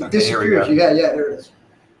 It Okay, here we go. disappears. Yeah, there it is.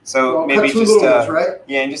 So Well, maybe cut two just little ones, right?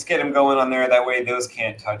 yeah, and just get them going on there. That way, those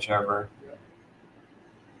can't touch over.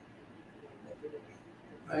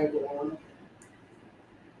 Angle on.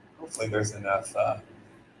 Hopefully, there's enough like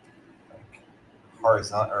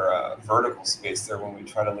horizontal or vertical space there when we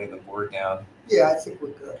try to lay the board down. Yeah, I think we're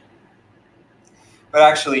good. But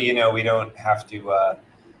actually, you know, we don't have to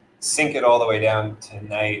sink it all the way down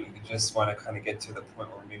tonight. We just want to kind of get to the point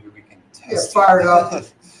where maybe we can test. Yeah, fire it up.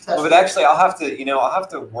 Well, but actually, I'll have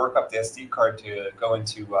to work up the SD card to go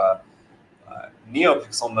into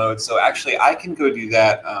Neopixel mode. So actually, I can go do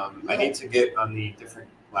that. I need to get on the different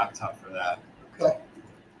laptop for that. Okay.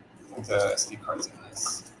 I think the SD card's in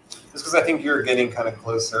this. Just because I think you're getting kind of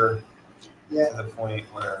closer to the point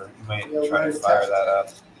where you might try to fire that up.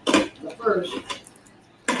 But first,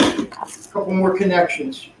 a couple more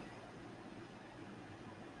connections.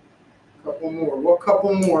 Couple more. What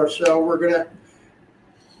couple more? So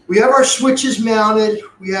we have our switches mounted.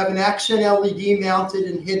 We have an accent LED mounted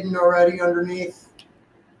and hidden already underneath.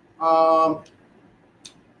 So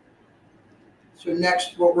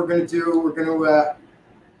next, what we're going to do, we're going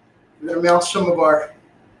to mount some of our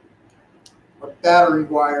battery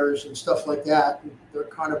wires and stuff like that. They're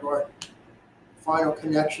kind of our final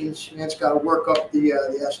connections. And it's got to work up the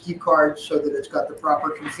SD card so that it's got the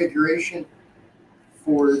proper configuration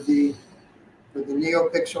for the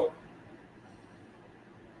Neopixel.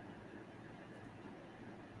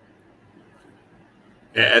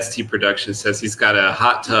 Yeah, ST Production says he's got a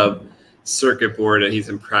hot tub circuit board that he's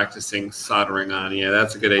been practicing soldering on. Yeah,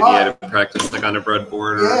 that's a good idea to practice like on a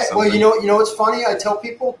breadboard or something. Well, you know what's funny? I tell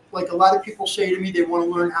people, like a lot of people say to me they want to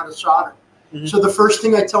learn how to solder. Mm-hmm. So the first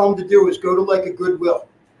thing I tell them to do is go to like a Goodwill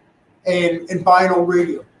and buy an old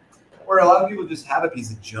radio. Or a lot of people just have a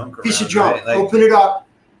piece of junk around, Right? Like, open it up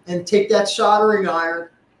and take that soldering iron.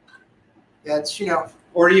 That's,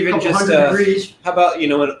 or even just degrees. How about,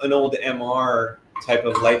 an old MR type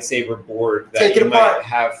of lightsaber board that you might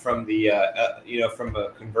have from the from a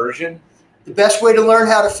conversion. The best way to learn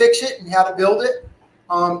how to fix it and how to build it.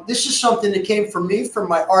 This is something that came from me from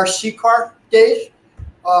my RC car days.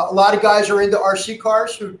 A lot of guys are into RC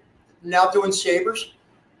cars who are now doing Sabers.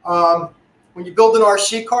 When you build an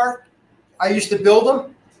RC car, I used to build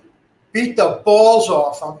them, beat the balls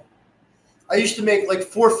off them. I used to make like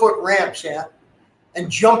 4-foot ramps, and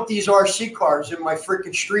jump these RC cars in my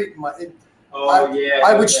freaking street.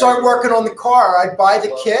 I would start working on the car. I'd buy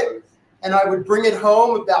the kit, and I would bring it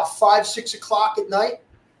home about 5, 6 o'clock at night.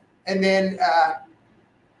 And then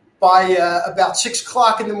by about 6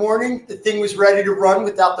 o'clock in the morning, the thing was ready to run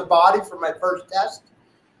without the body for my first test.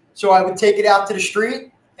 So I would take it out to the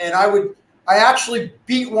street, and I actually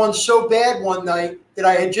beat one so bad one night that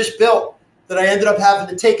I had just built that I ended up having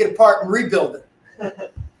to take it apart and rebuild it.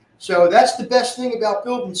 So that's the best thing about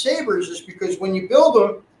building Sabers, is because when you build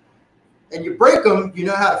them and you break them, you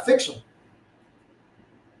know how to fix them.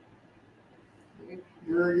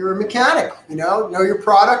 You're a mechanic, know your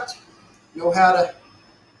product, know how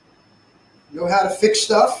to fix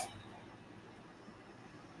stuff.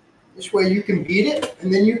 This way you can beat it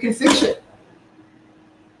and then you can fix it.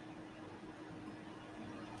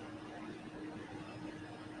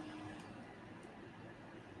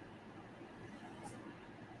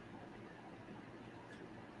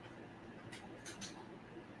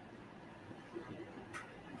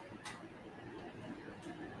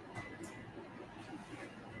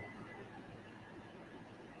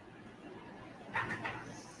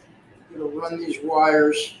 Run these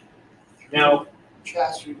wires now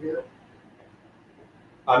chassis here.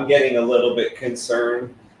 I'm getting a little bit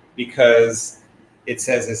concerned because it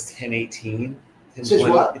says it's 1018. It says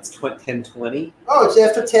what? It's 1020. Oh, it's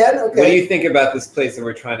after 10? Okay. What do you think about this place that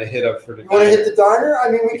we're trying to hit up for the diner? You want to hit the diner? I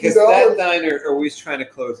mean, we can go. Because that diner are always trying to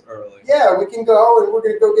close early. Yeah, we can go, and we're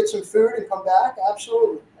going to go get some food and come back.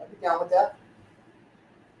 Absolutely. I'd be down with that.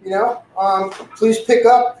 Please pick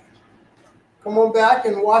up. Come on back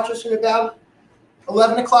and watch us in about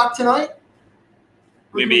 11 o'clock tonight.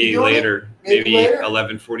 Maybe later. Maybe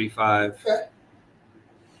 11:45. Okay.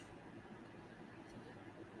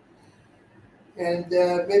 And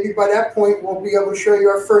maybe by that point, we'll be able to show you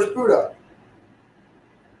our first boot up.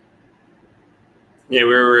 Yeah,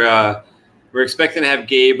 we're expecting to have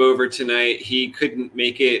Gabe over tonight. He couldn't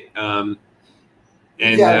make it. He's out of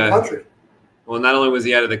the country. Well, not only was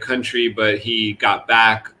he out of the country, but he got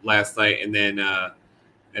back last night, and then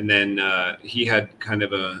he had kind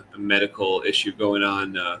of a medical issue going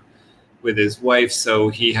on with his wife, so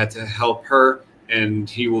he had to help her. and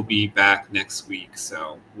he will be back next week.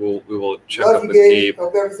 So we will check Love up you, with Gabe. Gabe.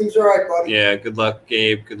 Hope everything's all right, buddy. Yeah, good luck,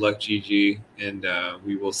 Gabe. Good luck, Gigi. And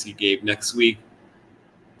we will see Gabe next week.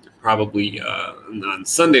 Probably on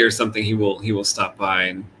Sunday or something. He will stop by,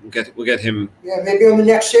 and we'll get him. Yeah, maybe on the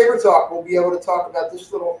next Saber Talk we'll be able to talk about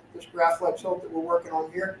this Graflex hilt that we're working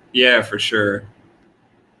on here. Yeah, for sure.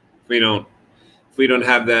 If we don't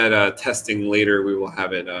have that testing later, we will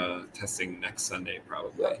have it testing next Sunday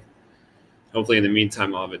probably. Yeah. Hopefully, in the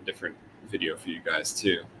meantime, I'll have a different video for you guys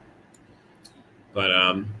too. But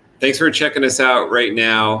thanks for checking us out right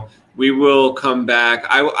now. We will come back.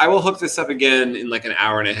 I will hook this up again in like an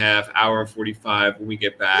hour and a half, hour and 45 when we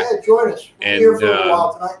get back. Yeah, join us. We're here for a little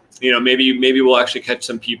while tonight. You know, maybe we'll actually catch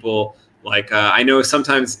some people. Like I know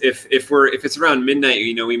sometimes if it's around midnight,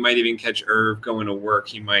 you know, we might even catch Irv going to work.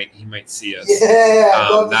 He might see us.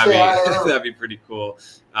 Yeah, that'd be pretty cool.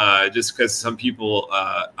 Just because some people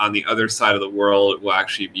on the other side of the world will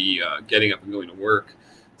actually be getting up and going to work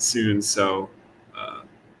soon. So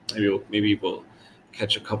maybe we'll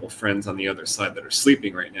catch a couple friends on the other side that are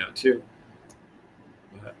sleeping right now too.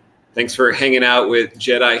 Thanks for hanging out with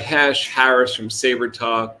Jedi HESH, Harris from Saber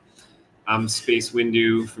Talk. I'm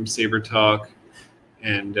SpaceWIndu from Saber Talk,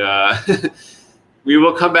 and we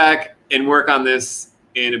will come back and work on this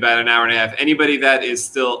in about an hour and a half. Anybody that is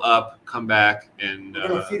still up, come back and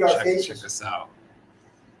check us out.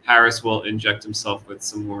 Harris will inject himself with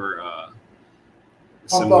some more.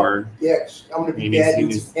 Yes, I'm gonna be bad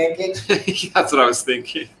with pancakes. That's what I was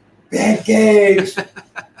thinking. Pancakes,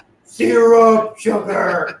 syrup,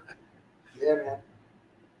 sugar. Yeah, man.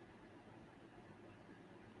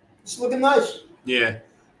 It's looking nice. Yeah.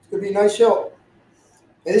 It's gonna be a nice hilt.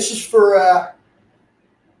 And this is for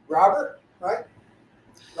Robert, right?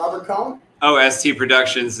 Robert Cohen. Oh, ST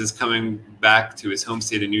Productions is coming back to his home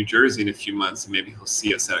state of New Jersey in a few months, and maybe he'll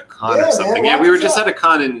see us at a con or something. Man, yeah, we were just at a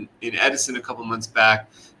con in Edison a couple months back,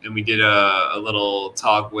 and we did a little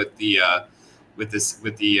talk with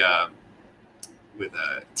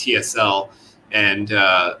TSL, and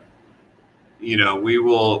you know,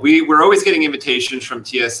 we're always getting invitations from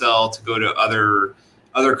TSL to go to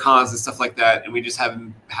other cons and stuff like that, and we just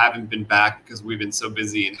haven't been back because we've been so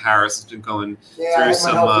busy, and Harris has been going through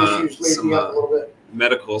some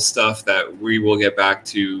medical stuff that we will get back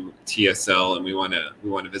to TSL, and we want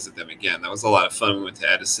to visit them again. That was a lot of fun. We went to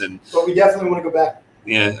Edison, but we definitely want to go back.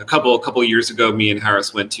 Yeah, a couple years ago, me and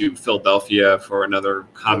Harris went to Philadelphia for another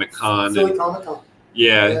Comic Con. Philly Comic Con.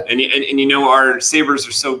 Yeah, and you know, our sabers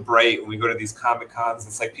are so bright when we go to these Comic Cons.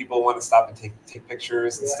 It's like people want to stop and take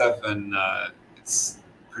pictures and stuff, and it's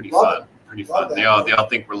pretty fun. Pretty fun. They all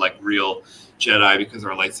think we're like real Jedi because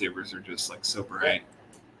our lightsabers are just like so bright.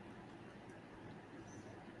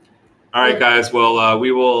 All right, guys. Well,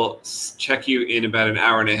 we will check you in about an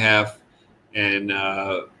hour and a half, and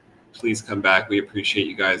please come back. We appreciate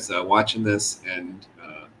you guys watching this, and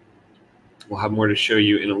we'll have more to show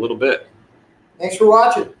you in a little bit. Thanks for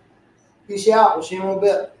watching. Peace out. We'll see you in a little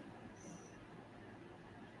bit.